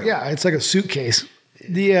box. Oh, look, yeah. It's like a suitcase.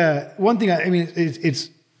 The one thing,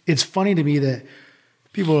 it's funny to me that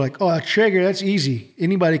people are like, oh, a Traeger, that's easy.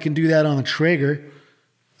 Anybody can do that on a Traeger.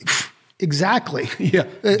 Exactly. Yeah.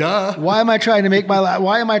 Duh. Why am I trying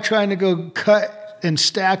to go cut and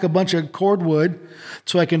stack a bunch of cordwood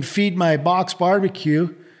so I can feed my box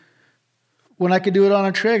barbecue when I could do it on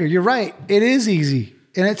a Traeger? You're right. It is easy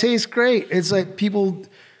and it tastes great. It's like people,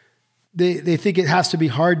 they think it has to be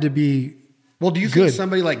hard to be. Well, do you think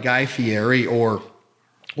somebody like Guy Fieri or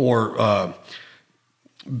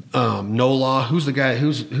Nola, who's the guy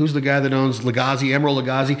that owns Lagasse, Emerald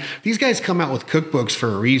Lagasse? These guys come out with cookbooks for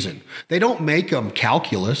a reason. They don't make them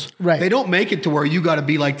calculus. Right. They don't make it to where you got to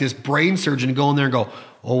be like this brain surgeon and go in there and go,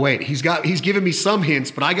 oh wait, he's given me some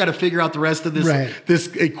hints, but I got to figure out the rest of this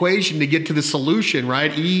equation to get to the solution,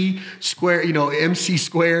 right? E squared, MC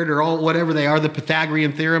squared or all whatever they are, the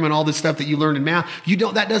Pythagorean theorem and all this stuff that you learned in math.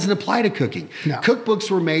 That doesn't apply to cooking. No.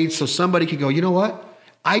 Cookbooks were made so somebody could go, you know what?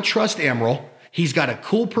 I trust Emerald. He's got a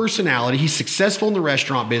cool personality. He's successful in the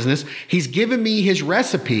restaurant business. He's given me his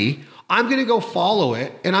recipe. I'm going to go follow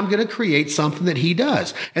it and I'm going to create something that he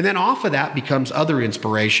does. And then off of that becomes other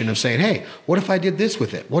inspiration of saying, hey, what if I did this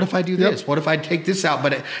with it? What if I do this? What if I take this out,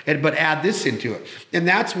 but add this into it? And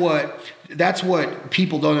that's what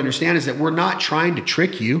people don't understand is that we're not trying to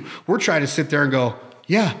trick you. We're trying to sit there and go,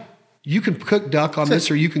 yeah, you can cook duck on this,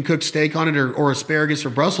 or you can cook steak on it, or asparagus or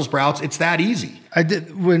Brussels sprouts. It's that easy. I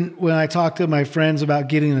did when I talked to my friends about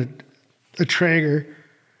getting a Traeger.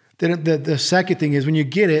 Then the second thing is when you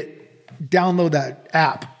get it, download that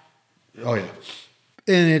app. Oh yeah,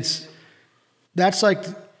 and it's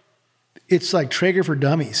like Traeger for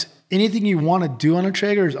dummies. Anything you want to do on a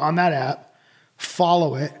Traeger is on that app.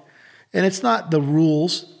 Follow it, and it's not the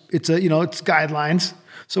rules. It's it's guidelines.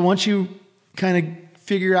 So once you kind of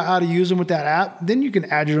figure out how to use them with that app, then you can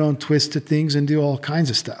add your own twist to things and do all kinds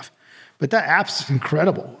of stuff. But that app's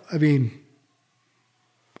incredible. I mean,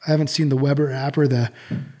 I haven't seen the Weber app or the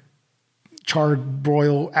Charred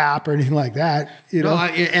Broil app or anything like that. You know,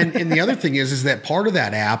 and the other thing is that part of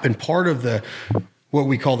that app and part of the what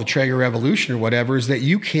we call the Traeger Revolution or whatever is that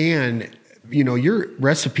you can, your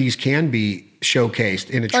recipes can be showcased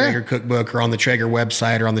in a Traeger cookbook or on the Traeger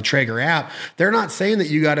website or on the Traeger app. They're not saying that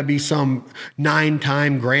you got to be some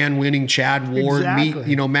 9-time grand winning Chad Ward,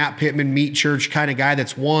 Matt Pittman, meat church kind of guy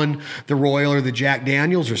that's won the Royal or the Jack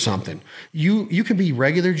Daniels or something. You can be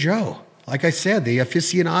regular Joe. Like I said, the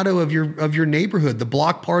aficionado of your neighborhood, the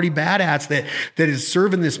block party badass that is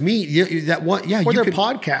serving this meat. Or their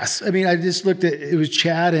podcasts. I mean, I just looked at, it was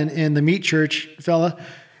Chad and the meat church fella,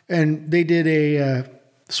 and they did a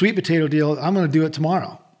sweet potato deal. I'm going to do it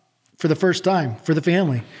tomorrow for the first time for the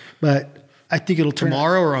family, but I think it'll turn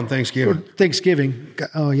tomorrow or on Thanksgiving. Thanksgiving.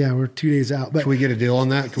 Oh yeah, we're 2 days out. But can we get a deal on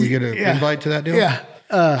that? Can we get an invite to that deal? Yeah.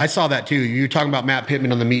 I saw that too. You were talking about Matt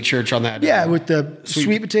Pittman on the meat church on that. Yeah, with the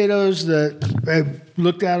sweet potatoes. I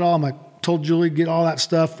looked at it all. I told Julie get all that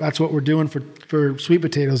stuff. That's what we're doing for sweet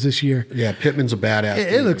potatoes this year. Yeah, Pittman's a badass.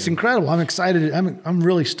 It looks incredible. I'm excited. I'm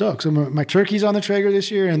really stoked. So my turkey's on the Traeger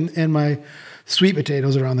this year, and my sweet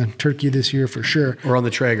potatoes are on the turkey this year for sure. Or on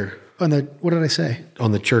the Traeger. What did I say?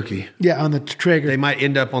 On the turkey. Yeah, on the Traeger. They might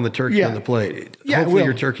end up on the turkey on the plate. Yeah, hopefully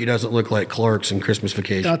your turkey doesn't look like Clark's and Christmas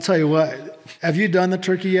Vacation. I'll tell you what. Have you done the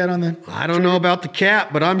turkey yet on the I don't know about the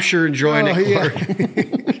cap, but I'm sure enjoying it, Clark.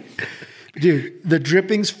 Yeah. Dude, the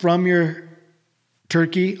drippings from your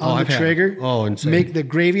turkey on the Traeger insane. Make the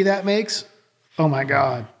gravy that makes. Oh my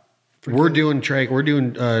God. We're doing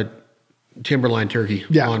Timberline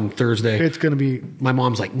turkey on Thursday. It's going to be. My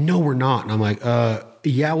mom's like, no, we're not. And I'm like,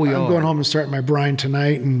 yeah, we are. I'm going home and start my brine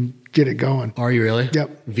tonight and get it going. Are you really?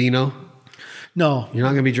 Yep. Vino? No. You're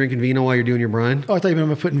not going to be drinking vino while you're doing your brine? Oh, I thought you were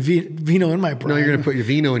going to put vino in my brine. No, you're going to put your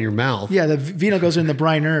vino in your mouth. Yeah, the vino goes in the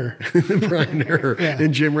briner. The briner. Yeah.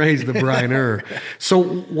 And Jim Ray's the briner. So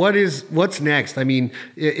what's next? I mean,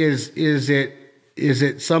 is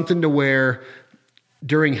it something to where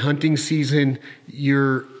during hunting season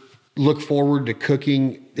you're look forward to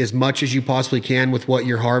cooking as much as you possibly can with what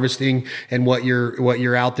you're harvesting and what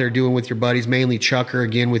you're out there doing with your buddies, mainly Chucker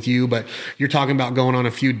again with you, but you're talking about going on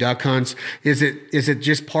a few duck hunts. Is it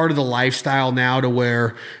just part of the lifestyle now to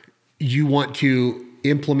where you want to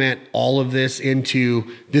implement all of this into,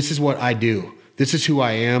 this is what I do? This is who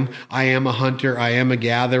I am. I am a hunter. I am a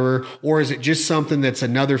gatherer. Or is it just something that's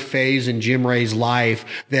another phase in Jim Ray's life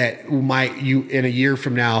that in a year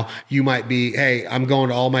from now, you might be, hey, I'm going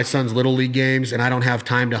to all my son's little league games and I don't have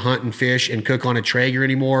time to hunt and fish and cook on a Traeger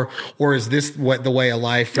anymore? Or is this the way of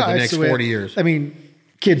life for the next 40 years? I mean,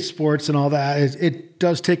 kids sports and all that, it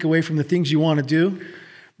does take away from the things you want to do.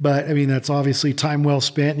 But I mean, that's obviously time well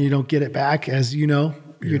spent and you don't get it back, as you know.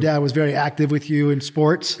 Your dad was very active with you in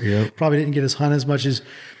sports. Yep. Probably didn't get his hunt as much as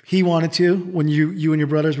he wanted to when you and your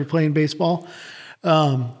brothers were playing baseball.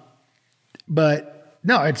 But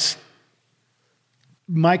no, it's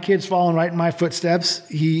my kid's following right in my footsteps.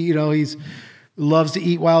 He loves to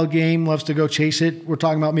eat wild game, loves to go chase it. We're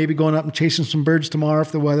talking about maybe going up and chasing some birds tomorrow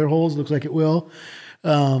if the weather holds. Looks like it will.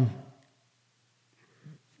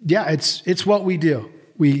 It's what we do.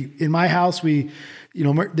 In my house, they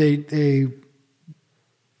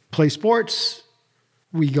play sports.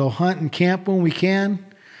 We go hunt and camp when we can.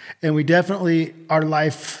 And we definitely, our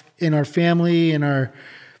life in our family and our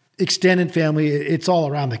extended family, it's all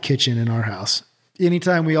around the kitchen in our house.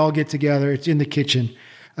 Anytime we all get together, it's in the kitchen.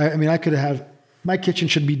 I mean, my kitchen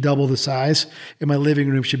should be double the size and my living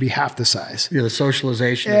room should be half the size. Yeah, the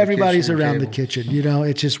socialization. Everybody's around the kitchen.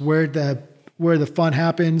 It's just where the fun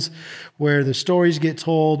happens, where the stories get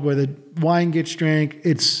told, where the wine gets drank.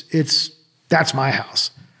 That's my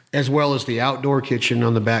house. As well as the outdoor kitchen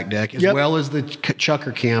on the back deck, as well as the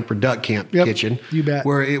Chucker camp or duck camp kitchen. You bet.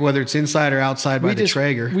 Whether it's inside or outside by the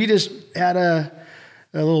Traeger. We just had a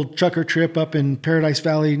little Chucker trip up in Paradise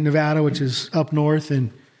Valley, Nevada, which is up north,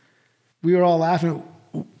 and we were all laughing.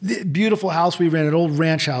 The beautiful house we rented, old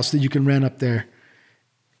ranch house that you can rent up there.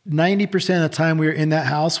 90% of the time we were in that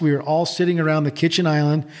house, we were all sitting around the kitchen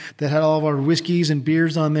island that had all of our whiskeys and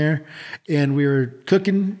beers on there, and we were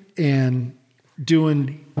cooking and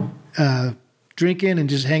doing drinking and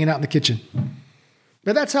just hanging out in the kitchen.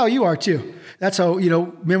 But that's how you are too. That's how,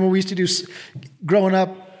 remember we used to do growing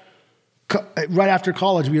up right after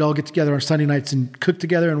college, we'd all get together on Sunday nights and cook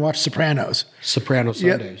together and watch Sopranos. Soprano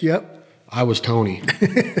Sundays. Yep. I was Tony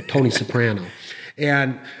Soprano.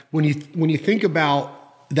 And when you think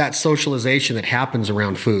about that socialization that happens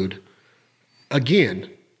around food, again,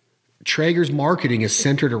 Traeger's marketing is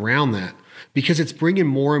centered around that. Because it's bringing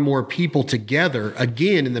more and more people together,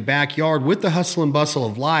 again, in the backyard with the hustle and bustle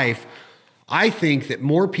of life I think that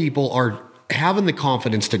more people are having the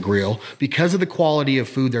confidence to grill because of the quality of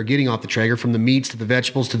food they're getting off the Traeger, from the meats to the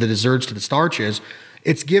vegetables to the desserts to the starches.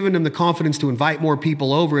 It's given them the confidence to invite more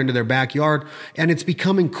people over into their backyard, and it's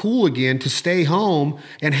becoming cool again to stay home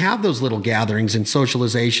and have those little gatherings and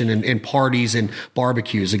socialization and parties and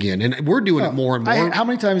barbecues again. And we're doing it more and more. How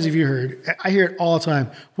many times have you heard? I hear it all the time.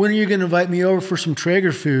 When are you going to invite me over for some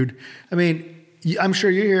Traeger food? I mean, I'm sure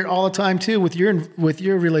you hear it all the time too with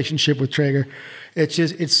your relationship with Traeger.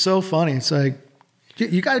 It's so funny. It's like,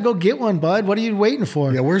 you got to go get one, bud. What are you waiting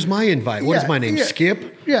for? Yeah, where's my invite? What is my name?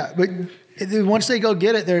 Skip? Yeah, but once they go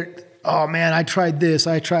get it, they're, oh man, I tried this,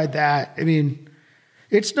 I tried that. I mean,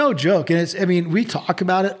 it's no joke. And we talk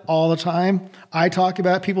about it all the time. I talk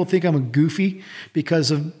about it. People think I'm a goofy because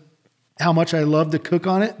of how much I love to cook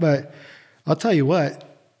on it. But I'll tell you what,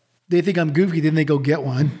 they think I'm goofy, then they go get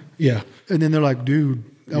one. Yeah. And then they're like, dude,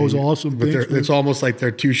 that was awesome. But it's almost like they're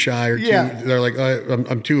too shy or they're like,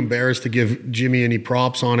 I'm too embarrassed to give Jimmy any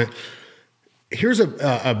props on it. Here's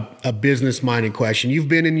a business-minded question. You've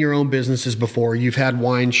been in your own businesses before. You've had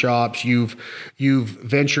wine shops. You've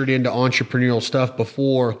ventured into entrepreneurial stuff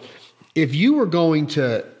before. If you were going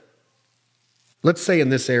to, let's say in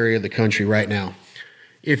this area of the country right now,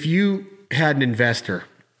 if you had an investor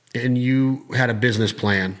and you had a business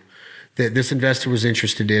plan that this investor was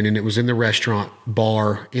interested in, and it was in the restaurant,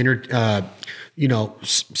 bar,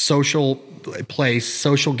 social place,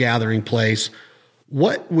 social gathering place,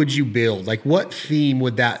 what would you build? Like, what theme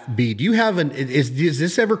would that be? Do you have does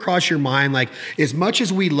this ever cross your mind? Like, as much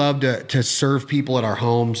as we love to serve people at our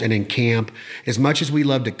homes and in camp, as much as we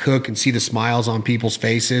love to cook and see the smiles on people's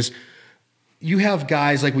faces, you have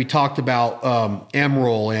guys like we talked about,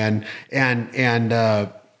 Emerald and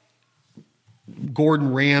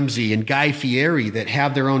Gordon Ramsay and Guy Fieri that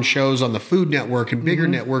have their own shows on the Food Network and bigger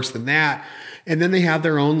networks than that. And then they have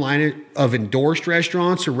their own line of endorsed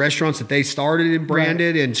restaurants or restaurants that they started and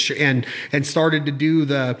branded and started to do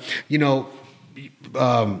the,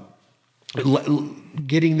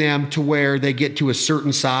 getting them to where they get to a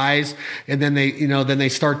certain size, and then they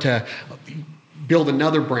start to build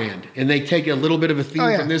another brand, and they take a little bit of a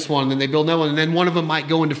theme from this one, and then they build another one, and then one of them might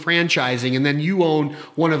go into franchising, and then you own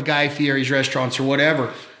one of Guy Fieri's restaurants or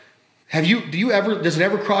whatever. Does it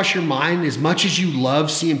ever cross your mind, as much as you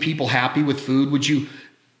love seeing people happy with food,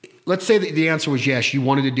 let's say that the answer was yes, you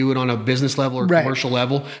wanted to do it on a business level or commercial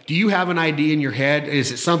level. Do you have an idea in your head?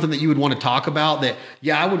 Is it something that you would want to talk about that,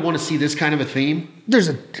 I would want to see this kind of a theme?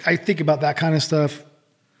 I think about that kind of stuff.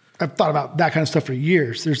 I've thought about that kind of stuff for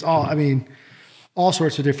years. There's all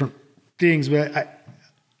sorts of different things, but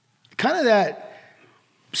kind of that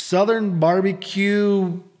Southern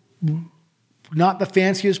barbecue, not the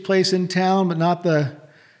fanciest place in town, but not the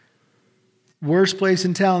worst place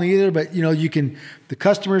in town either. But the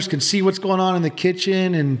customers can see what's going on in the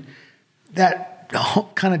kitchen, and that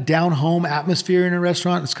kind of down home atmosphere in a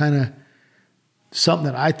restaurant is kind of something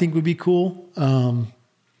that I think would be cool.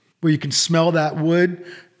 Where you can smell that wood,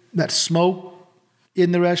 that smoke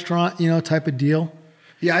in the restaurant, type of deal.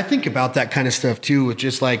 Yeah, I think about that kind of stuff too. It's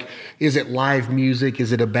just like, is it live music?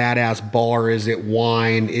 Is it a badass bar? Is it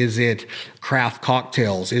wine? Is it craft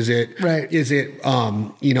cocktails? Is it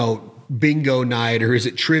bingo night, or is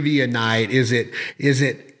it trivia night? Is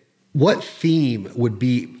it what theme would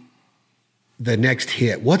be the next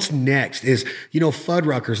hit? What's next is,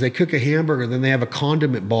 Fuddruckers, they cook a hamburger, then they have a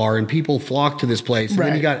condiment bar, and people flock to this place. And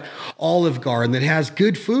then you got Olive Garden that has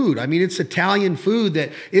good food. I mean, it's Italian food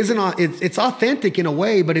that it's authentic in a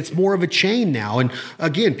way, but it's more of a chain now. And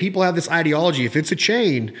again, people have this ideology. If it's a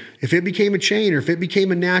chain, if it became a chain, or if it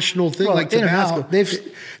became a national thing like Tabasco,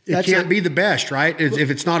 it can't be the best, right?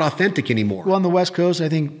 If it's not authentic anymore. Well, on the West Coast, I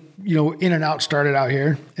think, In-N-Out started out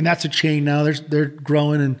here, and that's a chain now. They're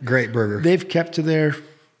growing, and great burger. They've kept to their,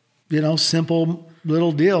 simple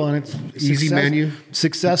little deal, and it's easy menu,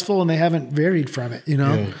 successful, and they haven't varied from it.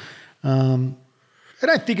 And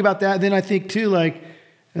I think about that. Then I think too, like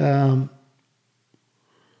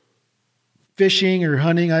fishing or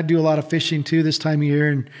hunting. I do a lot of fishing too this time of year,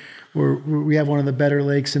 and we have one of the better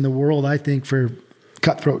lakes in the world, I think, for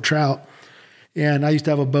cutthroat trout. And I used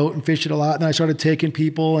to have a boat and fish it a lot. And then I started taking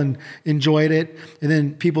people and enjoyed it. And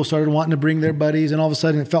then people started wanting to bring their buddies. And all of a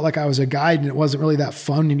sudden it felt like I was a guide, and it wasn't really that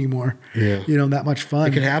fun anymore. Yeah. That much fun.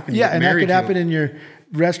 It could happen. Yeah. And that could happen in your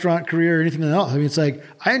restaurant career or anything else. I mean, it's like,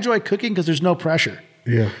 I enjoy cooking because there's no pressure.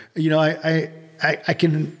 Yeah. I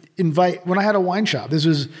can invite, when I had a wine shop,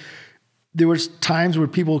 there was times where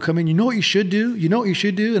people would come in, what you should do?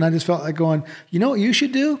 And I just felt like going, what you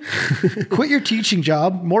should do? Quit your teaching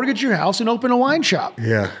job, mortgage your house, and open a wine shop.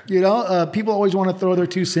 Yeah. People always want to throw their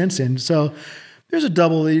 2 cents in. So there's a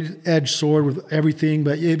double-edged sword with everything,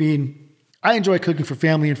 but I mean, I enjoy cooking for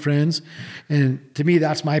family and friends, and to me,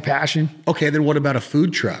 that's my passion. Okay, then what about a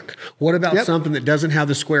food truck? What about something that doesn't have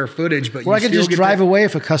the square footage, but I could just drive away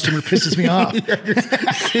if a customer pisses me off.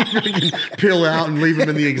 Just peel out and leave them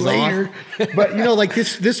in the exhaust. But like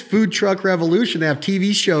this food truck revolution, they have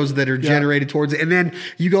TV shows that are generated towards it, and then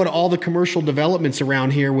you go to all the commercial developments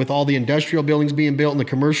around here with all the industrial buildings being built and the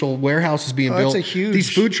commercial warehouses being built. These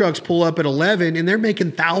food trucks pull up at 11, and they're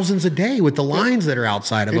making thousands a day with the lines that are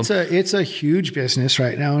outside of them. It's a huge business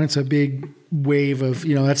right now, and it's a big wave of,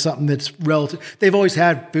 that's something that's relative. They've always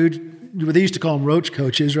had food. They used to call them roach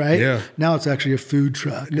coaches, right? Yeah. Now it's actually a food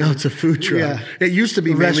truck. Now it's a food truck. Yeah. It used to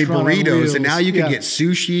be mainly burritos, and now you can get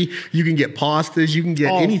sushi, you can get pastas, you can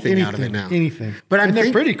get anything out of it now. Anything. But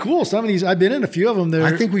they're pretty cool. Some of these, I've been in a few of them.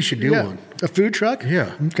 I think we should do one. A food truck?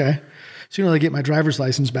 Yeah. Okay. Sooner I get my driver's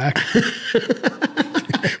license back.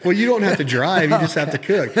 Well, you don't have to drive; you just have to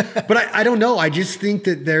cook. But I don't know. I just think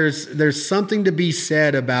that there's something to be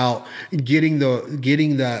said about getting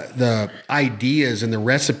the ideas and the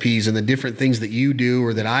recipes and the different things that you do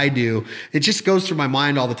or that I do. It just goes through my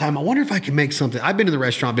mind all the time. I wonder if I can make something. I've been in the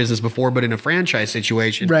restaurant business before, but in a franchise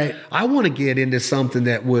situation, right? I want to get into something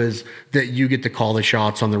that you get to call the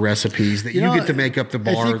shots on the recipes, that you get to make up the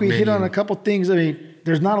bar. I think we hit on a couple things. I mean,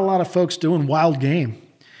 there's not a lot of folks doing wild game.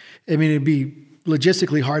 I mean, it'd be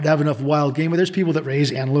logistically hard to have enough wild game, but there's people that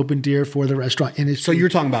raise antelope and deer for the restaurant industry. So you're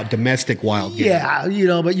talking about domestic wild game.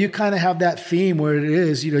 Yeah, but you kind of have that theme where it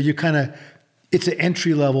is, you kind of, it's an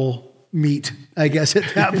entry level meat, I guess,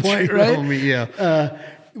 at that point, right? Meat, yeah.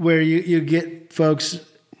 Where you get folks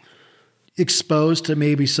exposed to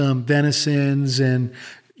maybe some venisons and,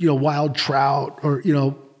 wild trout or,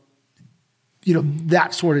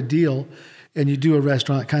 that sort of deal. And you do a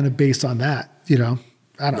restaurant kind of based on that,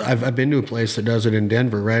 I've been to a place that does it in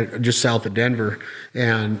Denver, right, just south of Denver,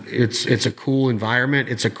 and it's a cool environment.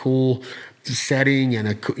 It's a cool setting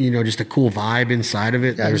and just a cool vibe inside of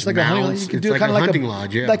it. Yeah, there's like mounts. It's like a hunting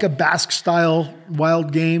lodge, like a Basque style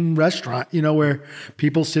wild game restaurant. Where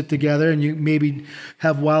people sit together and you maybe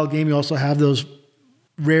have wild game. You also have those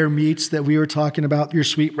rare meats that we were talking about, your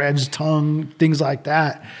sweetbreads, tongue, things like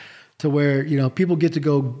that, to where people get to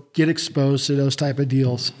go get exposed to those type of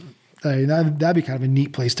deals. That'd be kind of a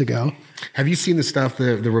neat place to go. Have you seen the stuff,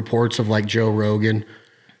 the reports of like Joe Rogan,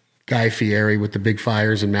 Guy Fieri with the big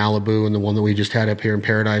fires in Malibu, and the one that we just had up here in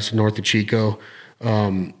Paradise north of Chico?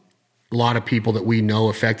 A lot of people that we know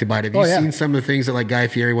affected by it. Have you seen some of the things that like Guy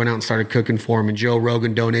Fieri went out and started cooking for him, and Joe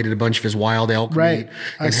Rogan donated a bunch of his wild elk meat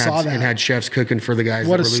I saw that. And had chefs cooking for the guys.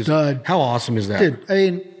 What a stud. How awesome is that? Dude, I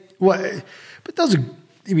mean, what? But those are,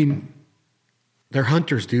 they're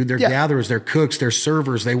hunters, dude. They're gatherers. They're cooks. They're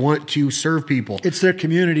servers. They want to serve people. It's their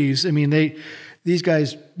communities. I mean, these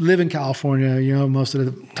guys live in California, most of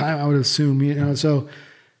the time, I would assume, so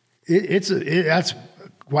that's,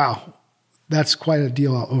 wow. That's quite a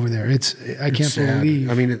deal out over there. I can't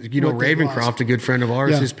believe. I mean, Ravencroft, a good friend of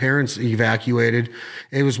ours, his parents evacuated.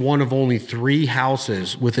 It was one of only 3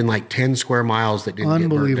 houses within like 10 square miles that didn't get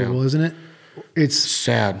burned down. Unbelievable, isn't it? It's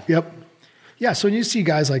sad. Yep. Yeah, so when you see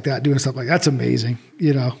guys like that doing stuff like that's amazing,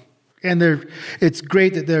 and it's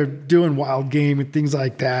great that they're doing wild game and things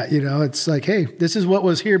like that. It's like, hey, this is what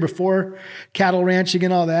was here before cattle ranching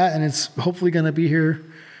and all that, and it's hopefully going to be here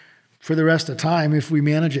for the rest of the time if we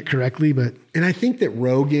manage it correctly. And I think that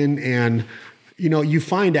Rogan and you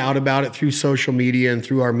find out about it through social media and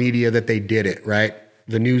through our media that they did it, right?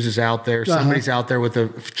 The news is out there. Somebody's out there with a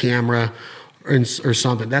camera or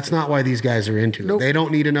something. That's not why these guys are into it. Nope. They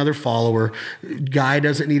don't need another follower. Guy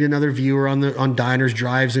doesn't need another viewer on Diners,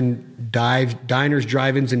 Drive-ins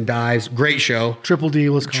and Dives. Great show. Triple D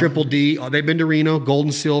was called. Triple D. They've been to Reno, Gold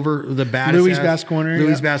and Silver, the Bass. Louis Bass Corner.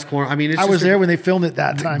 Bass Corner. I mean, I was there when they filmed it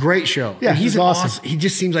that time. Great show. Yeah, he's awesome. He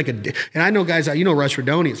just seems like and I know guys, Russ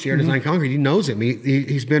Rodoni at Sierra Design Concrete. He knows him.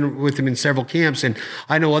 He's been with him in several camps, and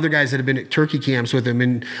I know other guys that have been at turkey camps with him.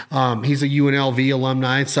 And he's a UNLV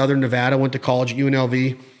alumni, Southern Nevada, went to college at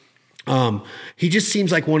UNLV. He just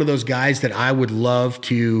seems like one of those guys that I would love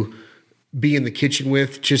to be in the kitchen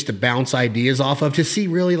with, just to bounce ideas off of, to see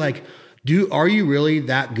really are you really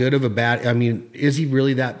that good of is he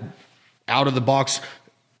really that out of the box,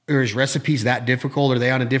 or his recipes that difficult? Are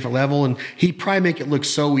they on a different level? And he'd probably make it look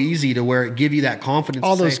so easy to where it give you that confidence.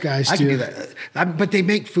 All those guys I can do that. But they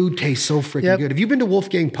make food taste so freaking good. Have you been to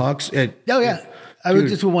Wolfgang Puck's? I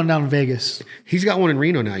went to one down in Vegas. He's got one in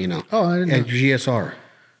Reno now, Oh, I didn't know. At GSR.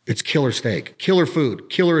 It's killer steak, killer food,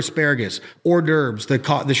 killer asparagus, hors d'oeuvres,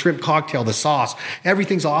 the shrimp cocktail, the sauce.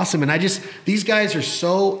 Everything's awesome. And these guys are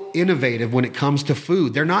so innovative when it comes to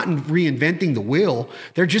food. They're not reinventing the wheel.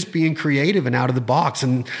 They're just being creative and out of the box.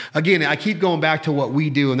 And again, I keep going back to what we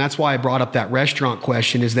do. And that's why I brought up that restaurant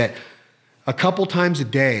question, is that a couple times a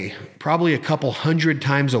day, probably a couple hundred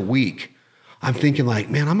times a week, I'm thinking like,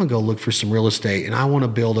 man, I'm going to go look for some real estate and I want to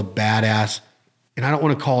build a badass, and I don't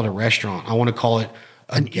want to call it a restaurant. I want to call it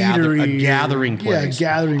a gathering place.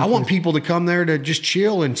 I want people to come there to just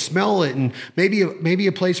chill and smell it, and maybe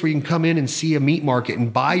a place where you can come in and see a meat market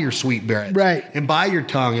and buy your sweetbreads, right, and buy your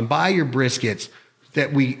tongue and buy your briskets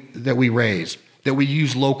that we raise, that we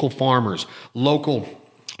use local farmers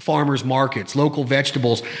markets, local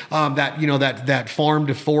vegetables, that farm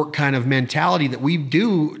to fork kind of mentality that we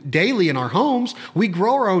do daily in our homes. We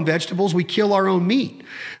grow our own vegetables, we kill our own meat.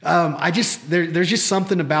 There's just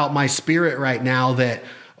something about my spirit right now that,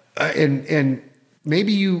 and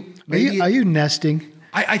maybe are you nesting?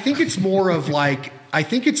 I think it's more of like,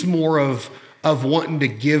 of wanting to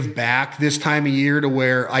give back this time of year, to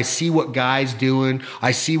where I see what Guy's doing,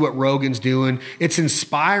 I see what Rogan's doing. It's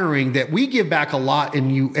inspiring that we give back a lot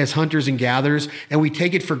as hunters and gatherers, and we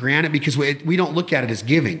take it for granted because we don't look at it as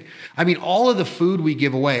giving. I mean, all of the food we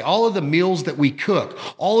give away, all of the meals that we cook,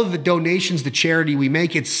 all of the donations to charity we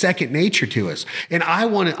make, it's second nature to us. And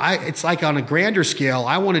it's like on a grander scale,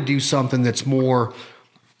 I want to do something that's more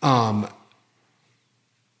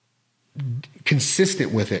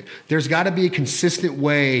consistent with it. There's got to be a consistent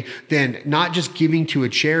way than not just giving to a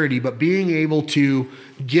charity, but being able to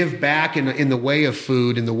give back in the way of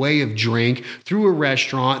food, in the way of drink, through a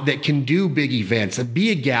restaurant that can do big events, that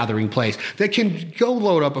be a gathering place, that can go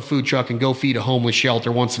load up a food truck and go feed a homeless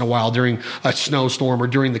shelter once in a while during a snowstorm or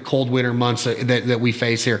during the cold winter months that we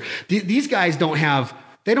face here. These guys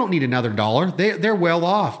they don't need another dollar. They're well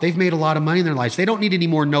off. They've made a lot of money in their lives. They don't need any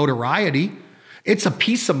more notoriety. It's a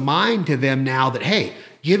peace of mind to them now that, hey,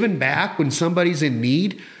 giving back when somebody's in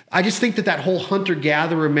need. I just think that whole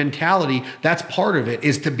hunter-gatherer mentality, that's part of it,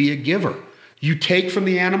 is to be a giver. You take from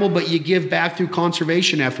the animal, but you give back through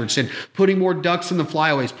conservation efforts and putting more ducks in the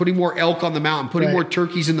flyways, putting more elk on the mountain, putting more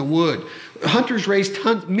turkeys in the wood. Hunters raise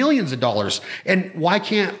millions of dollars. And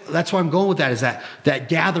that's why I'm going with that, is that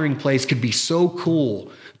gathering place could be so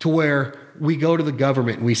cool to where we go to the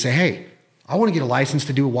government and we say, hey, I want to get a license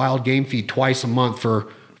to do a wild game feed twice a month for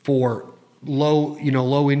low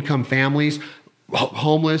income families,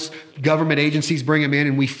 homeless. Government agencies bring them in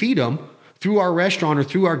and we feed them through our restaurant or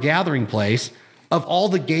through our gathering place of all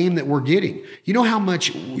the game that we're getting. You know how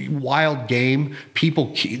much wild game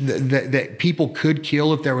that people could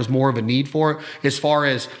kill if there was more of a need for it, as far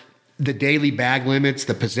as the daily bag limits,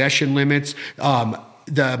 the possession limits,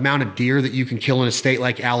 the amount of deer that you can kill in a state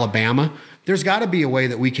like Alabama. There's got to be a way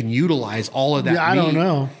that we can utilize all of that meat. I don't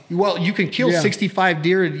know. Well, you can kill 65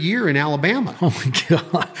 deer a year in Alabama. Oh, my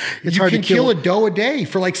God. It's hard to kill a doe a day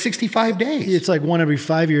for like 65 days. It's like one every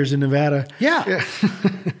 5 years in Nevada. Yeah.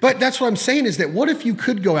 But that's what I'm saying, is that what if you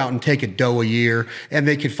could go out and take a doe a year and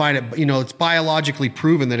they could find it, it's biologically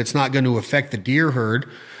proven that it's not going to affect the deer herd.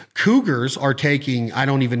 Cougars are taking, I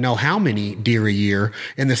don't even know how many deer a year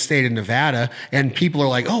in the state of Nevada. And people are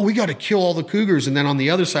like, oh, we got to kill all the cougars. And then on the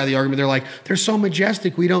other side of the argument, they're like, they're so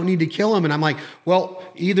majestic, we don't need to kill them. And I'm like, well,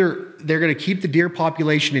 either they're going to keep the deer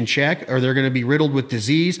population in check or they're going to be riddled with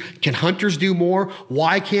disease. Can hunters do more?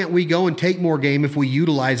 Why can't we go and take more game if we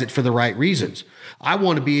utilize it for the right reasons? I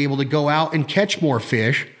want to be able to go out and catch more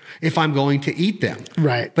fish if I'm going to eat them.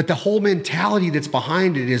 Right. But the whole mentality that's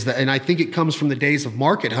behind it is that, and I think it comes from the days of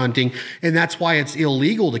market hunting, and that's why it's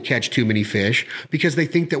illegal to catch too many fish, because they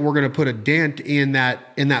think that we're going to put a dent in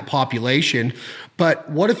that population.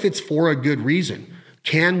 But what if it's for a good reason?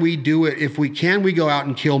 Can we do it? Can we go out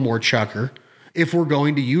and kill more chukar if we're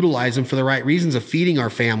going to utilize them for the right reasons of feeding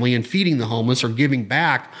our family and feeding the homeless or giving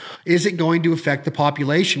back? Is it going to affect the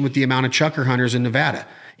population with the amount of chukar hunters in Nevada?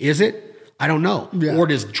 Is it? I don't know. Yeah. Or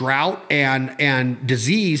does drought and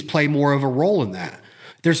disease play more of a role in that?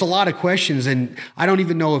 There's a lot of questions, and I don't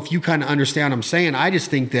even know if you kind of understand what I'm saying. I just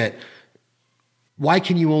think that why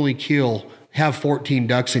can you only have 14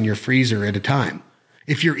 ducks in your freezer at a time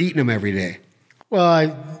if you're eating them every day?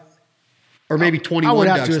 Well, or maybe 21 ducks.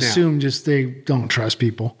 I would have to assume just they don't trust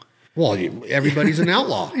people. Well, everybody's an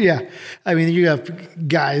outlaw. Yeah. I mean, you have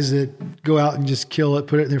guys that go out and just kill it,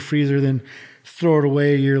 put it in their freezer, then throw it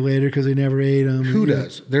away a year later because they never ate them. Who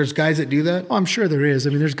does? There's guys that do that? Well, I'm sure there is. I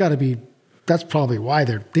mean, there's got to be. That's probably why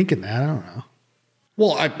they're thinking that. I don't know.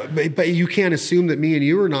 Well, but you can't assume that me and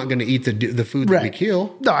you are not going to eat the food that we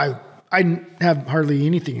kill. No, I have hardly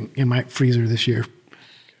anything in my freezer this year.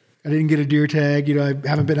 I didn't get a deer tag. I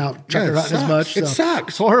haven't been out chucker hunting as much. It so sucks.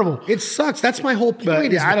 It's horrible. It sucks. That's my whole point.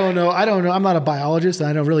 But I don't know. I'm not a biologist.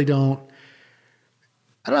 I don't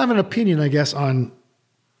have an opinion, I guess, on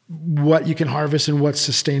what you can harvest and what's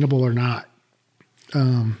sustainable or not.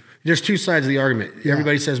 There's two sides of the argument. Yeah.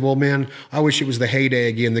 Everybody says, well, man, I wish it was the heyday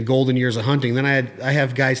again, the golden years of hunting. Then I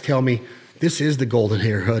have guys tell me, this is the golden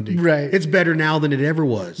era hunting. Right. It's better now than it ever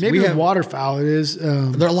was. Maybe with waterfowl it is.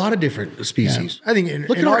 There are a lot of different species. Yeah. I think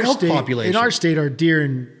Look at our elk population. In our state, our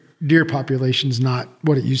deer population's not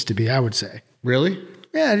what it used to be, I would say. Really?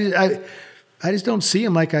 Yeah, I just don't see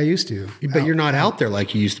them like I used to. But you're not out there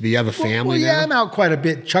like you used to be. You have a family now? Yeah, I'm out quite a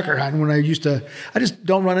bit chucker hunting when I used to. I just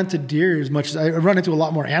don't run into deer as much as I run into a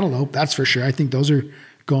lot more antelope, that's for sure. I think those are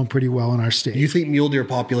going pretty well in our state. You think mule deer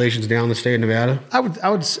population's down in the state of Nevada? I would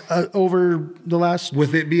over the last...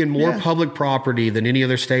 With it being more public property than any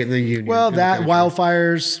other state in the union. Well,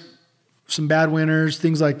 wildfires, some bad winters,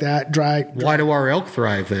 things like that, dry. Why do our elk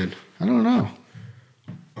thrive then? I don't know.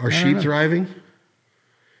 Are sheep thriving?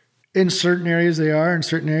 In certain areas they are. In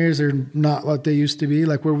certain areas they're not what they used to be.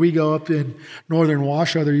 Like where we go up in northern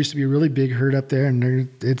Washoe, there used to be a really big herd up there. And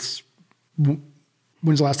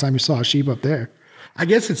when's the last time you saw a sheep up there? I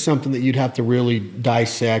guess it's something that you'd have to really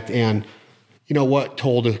dissect and, what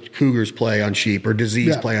toll do cougars play on sheep or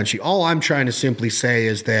disease play on sheep. All I'm trying to simply say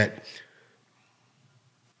is that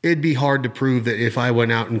it'd be hard to prove that if I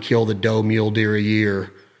went out and killed a doe mule deer a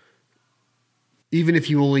year, even if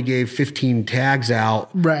you only gave 15 tags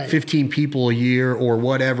out, 15 people a year or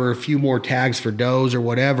whatever, a few more tags for does or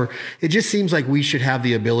whatever, it just seems like we should have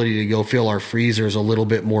the ability to go fill our freezers a little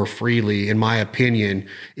bit more freely, in my opinion.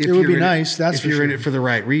 It would be nice, if you're in it for the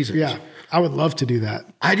right reasons. Yeah, I would love to do that.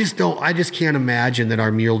 I just can't imagine that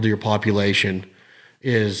our mule deer population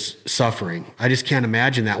is suffering. I just can't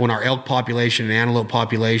imagine that when our elk population and antelope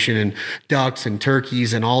population and ducks and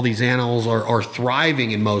turkeys and all these animals are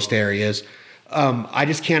thriving in most areas. I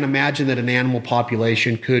just can't imagine that an animal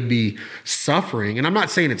population could be suffering. And I'm not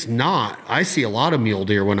saying it's not. I see a lot of mule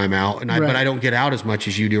deer when I'm out, but I don't get out as much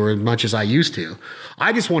as you do or as much as I used to.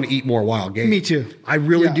 I just want to eat more wild game. Me too. I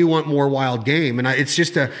really do want more wild game. And it's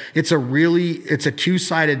a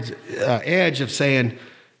two-sided edge of saying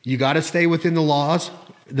you got to stay within the laws,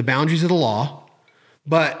 the boundaries of the law.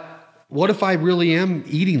 But what if I really am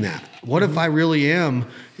eating that? What if I really am,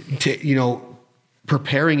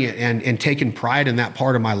 preparing it and taking pride in that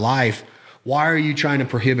part of my life? Why are you trying to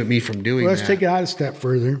prohibit me from doing that? Let's take it out a step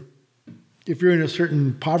further. If you're in a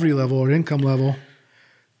certain poverty level or income level,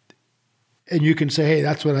 and you can say, hey,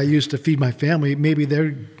 that's what I used to feed my family, maybe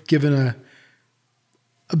they're given a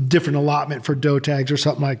different allotment for doe tags or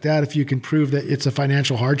something like that if you can prove that it's a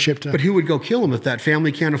financial hardship to... But who would go kill them if that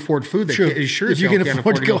family can't afford food? They Sure. Sure if you can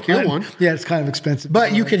afford to go kill one. Yeah, it's kind of expensive.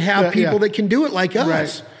 But you can have people that can do it like us.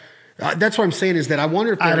 Right. That's what I'm saying is that I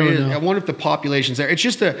wonder if I wonder if the population's there. It's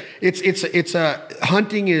just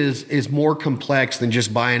hunting is more complex than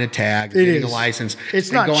just buying a tag, getting a license,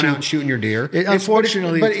 it's not going cheap. out and shooting your deer.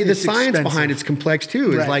 Unfortunately, but the science expensive. behind it's complex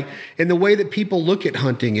too. Is like, and the way that people look at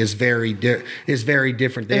hunting is very different.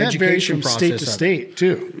 The education process state to state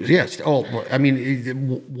too. Yes. Oh, I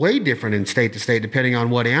mean, way different in state to state depending on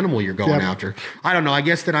what animal you're going after. I don't know. I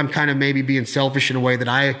guess that I'm kind of maybe being selfish in a way that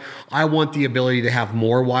I want the ability to have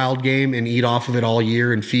more wild game and eat off of it all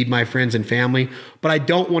year and feed my friends and family. But I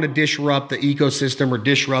don't want to disrupt the ecosystem or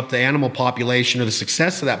disrupt the animal population or the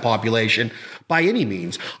success of that population by any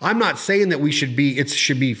means. I'm not saying that it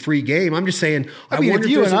should be free game. I'm just saying, I mean, if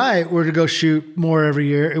you and I were to go shoot more every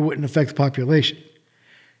year, it wouldn't affect the population.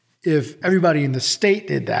 If everybody in the state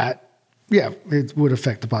did that, yeah, it would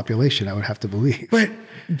affect the population, I would have to believe.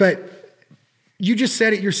 But you just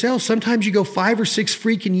said it yourself. Sometimes you go 5 or 6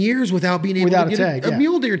 freaking years without being able to get a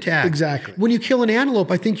mule deer tag. Exactly. When you kill an antelope,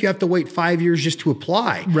 I think you have to wait 5 years just to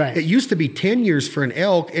apply. Right. It used to be 10 years for an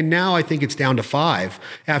elk, and now I think it's down to 5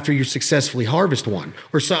 after you successfully harvest one.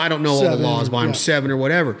 Or so I don't know 7, all the laws behind them, 7 or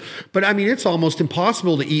whatever. But I mean, it's almost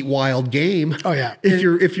impossible to eat wild game. Oh yeah. If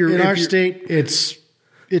you're in our state,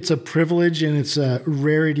 it's a privilege and it's a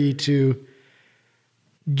rarity to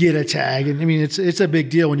get a tag. And I mean, it's a big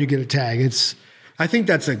deal when you get a tag. I think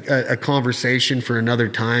that's a conversation for another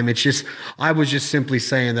time. It's just, I was just simply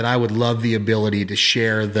saying that I would love the ability to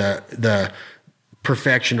share the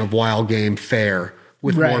perfection of wild game fair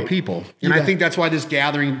with more people. And I think that's why this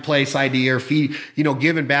gathering place idea or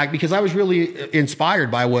giving back, because I was really inspired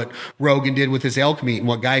by what Rogan did with his elk meat and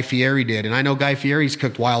what Guy Fieri did. And I know Guy Fieri's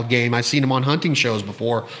cooked wild game. I've seen him on hunting shows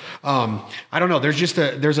before. I don't know.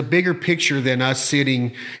 There's a bigger picture than us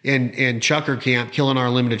sitting in chucker camp, killing our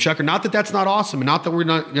limited chucker. Not that that's not awesome and not that we're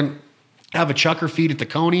not have a chucker feed at the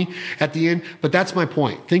Coney at the end. But that's my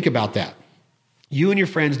point. Think about that. You and your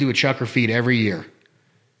friends do a chucker feed every year.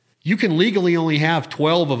 You can legally only have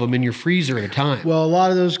 12 of them in your freezer at a time. Well, a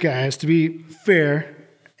lot of those guys, to be fair,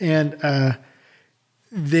 and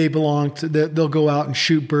they belong to, they'll go out and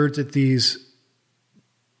shoot birds at these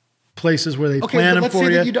places where they plan them for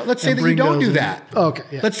you. Let's say that you don't do that. Okay.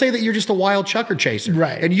 Yeah. Let's say that you're just a wild chucker chaser.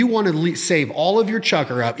 Right. And you want to save all of your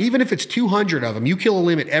chucker up, even if it's 200 of them. You kill a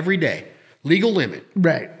limit every day. Legal limit.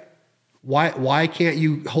 Right. Why can't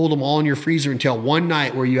you hold them all in your freezer until one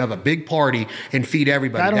night where you have a big party and feed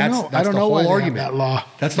everybody? I don't know. That's the whole argument. That law.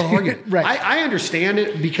 That's the argument. Right. I understand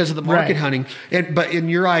it because of the market hunting. But in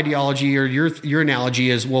your ideology or your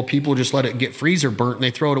analogy is, well, people just let it get freezer burnt and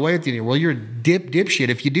they throw it away at the end. Well, you're a dipshit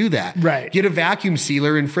if you do that. Right. Get a vacuum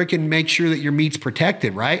sealer and frickin' make sure that your meat's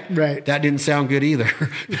protected, right? Right. That didn't sound good either.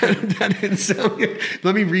 that didn't sound good.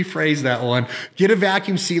 Let me rephrase that one. Get a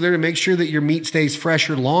vacuum sealer to make sure that your meat stays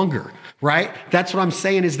fresher longer. Right? That's what I'm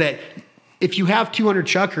saying is that if you have 200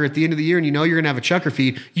 chucker at the end of the year and you know you're going to have a chucker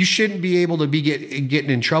feed, you shouldn't be able to be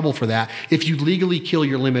getting in trouble for that if you legally kill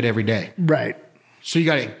your limit every day. Right. So you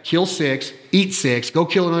got to kill 6, eat 6, go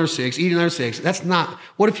kill another 6, eat another 6. That's not,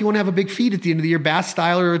 what if you want to have a big feed at the end of the year, Bass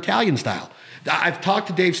style or Italian style? I've talked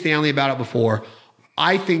to Dave Stanley about it before.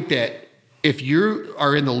 I think that if you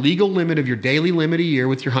are in the legal limit of your daily limit a year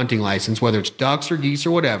with your hunting license, whether it's ducks or geese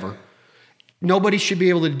or whatever, nobody should be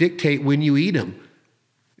able to dictate when you eat them.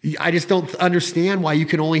 I just don't understand why you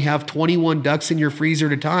can only have 21 ducks in your freezer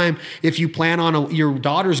at a time if you plan on your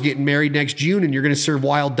daughter's getting married next June and you're going to serve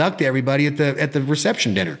wild duck to everybody at the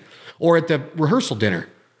reception dinner or at the rehearsal dinner.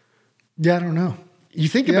 Yeah, I don't know. You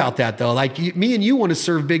think about that, though. Like me and you want to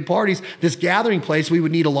serve big parties. This gathering place, we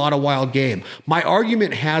would need a lot of wild game. My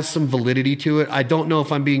argument has some validity to it. I don't know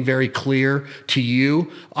if I'm being very clear to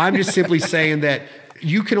you. I'm just simply saying that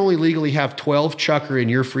you can only legally have 12 chucker in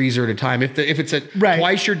your freezer at a time. If it's at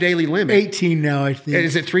twice your daily limit. 18 now, I think. And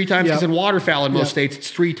is it 3 times? Because in waterfowl in most states, it's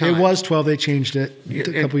 3 times. It was 12. They changed it a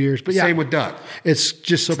couple of years. But same with duck. It's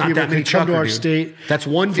just so people can come to our state. That's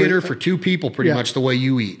one dinner for 2 people, pretty much the way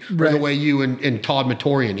you eat, or the way you and Todd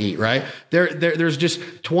Matorian eat, right? There's just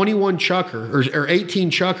 21 chucker or 18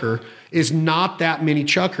 chucker is not that many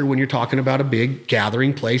chucker when you're talking about a big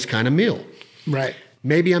gathering place kind of meal. Right.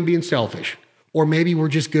 Maybe I'm being selfish. Or maybe we're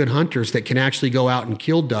just good hunters that can actually go out and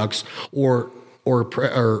kill ducks or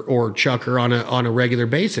chucker on a regular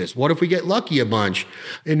basis. What if we get lucky a bunch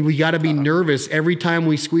and we got to be nervous every time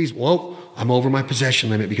we squeeze? Whoa, I'm over my possession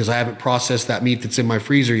limit because I haven't processed that meat that's in my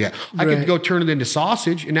freezer yet. I could go turn it into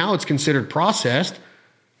sausage and now it's considered processed.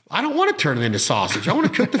 I don't want to turn it into sausage. I want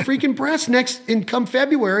to cook the freaking breast come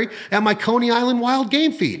February at my Coney Island wild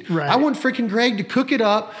game feed. Right. I want freaking Greg to cook it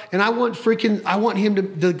up, and I want him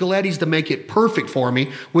the Galettis to make it perfect for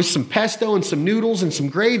me with some pesto and some noodles and some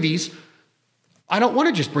gravies. I don't want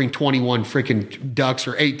to just bring 21 freaking ducks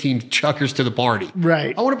or 18 chuckers to the party.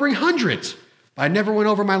 Right. I want to bring hundreds. I never went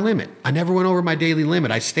over my limit. I never went over my daily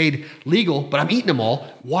limit. I stayed legal, but I'm eating them all.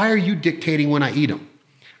 Why are you dictating when I eat them?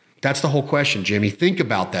 That's the whole question, Jimmy. Think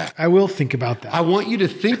about that. I will think about that. I want you to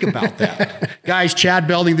think about that. Guys, Chad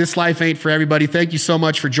Belding, This Life Ain't For Everybody. Thank you so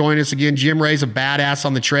much for joining us again. Jim Ray's a badass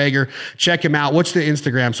on the Traeger. Check him out. What's the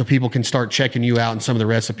Instagram so people can start checking you out and some of the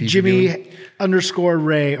recipes Jimmy you're doing?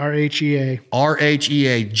 _Ray, RHEA.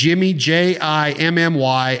 RHEA. Jimmy, JIMMY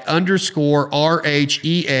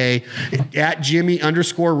 _RHEA at Jimmy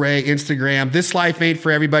 _Ray Instagram. This Life Ain't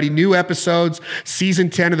For Everybody. New episodes,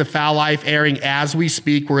 season 10 of The Fowl Life airing as we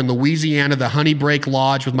speak. We're in Louisiana, the Honey Break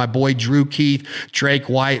Lodge with my boy Drew Keith, Drake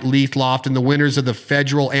White, Leith Loft, and the winners of the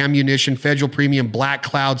Federal Premium Black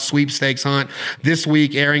Cloud Sweepstakes Hunt this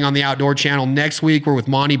week, airing on the Outdoor Channel. Next week, we're with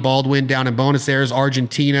Monty Baldwin down in Buenos Aires,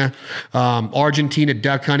 Argentina. Argentina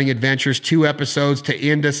Duck Hunting Adventures, 2 episodes to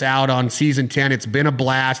end us out on season 10. It's been a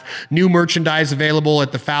blast. New merchandise available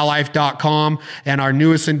at thefowllife.com and our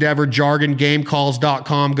newest endeavor,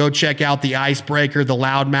 jargongamecalls.com. Go check out the Icebreaker, the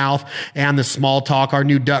Loudmouth, and the Small Talk. Our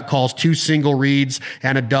new duck calls, 2 single reads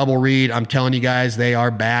and a double read. I'm telling you guys, they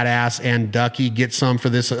are badass and ducky. Get some for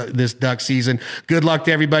this duck season. Good luck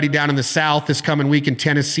to everybody down in the South. This coming week in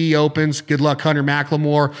Tennessee opens. Good luck, Hunter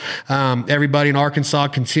McLemore. Everybody in Arkansas,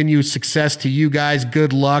 continued success to you guys.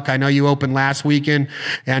 Good luck. I know you opened last weekend,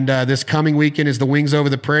 and this coming weekend is the Wings Over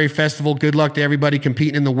the Prairie Festival. Good luck to everybody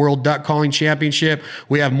competing in the World Duck Calling Championship.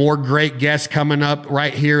 We have more great guests coming up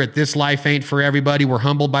right here at This Life Ain't For Everybody. We're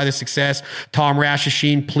humbled by the success. Tom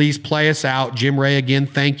Rashasheen, please play us out. Jim Ray, again,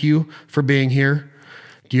 thank you for being here.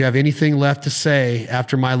 do you have anything left to say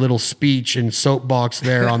after my little speech and soapbox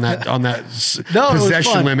there on that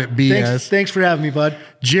possession limit BS? Thanks for having me, bud.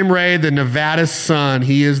 Jim Ray, the Nevada Sun.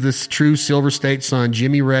 He is this true Silver State Sun.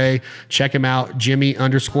 Jimmy Ray. Check him out.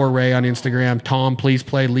 Jimmy_Ray on Instagram. Tom, please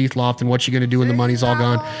play Leith Lofton. What you going to do when the money's all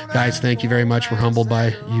gone? Guys, thank you very much. We're humbled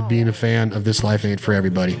by you being a fan of This Life Ain't For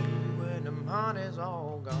Everybody. When the money's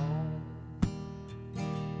all gone.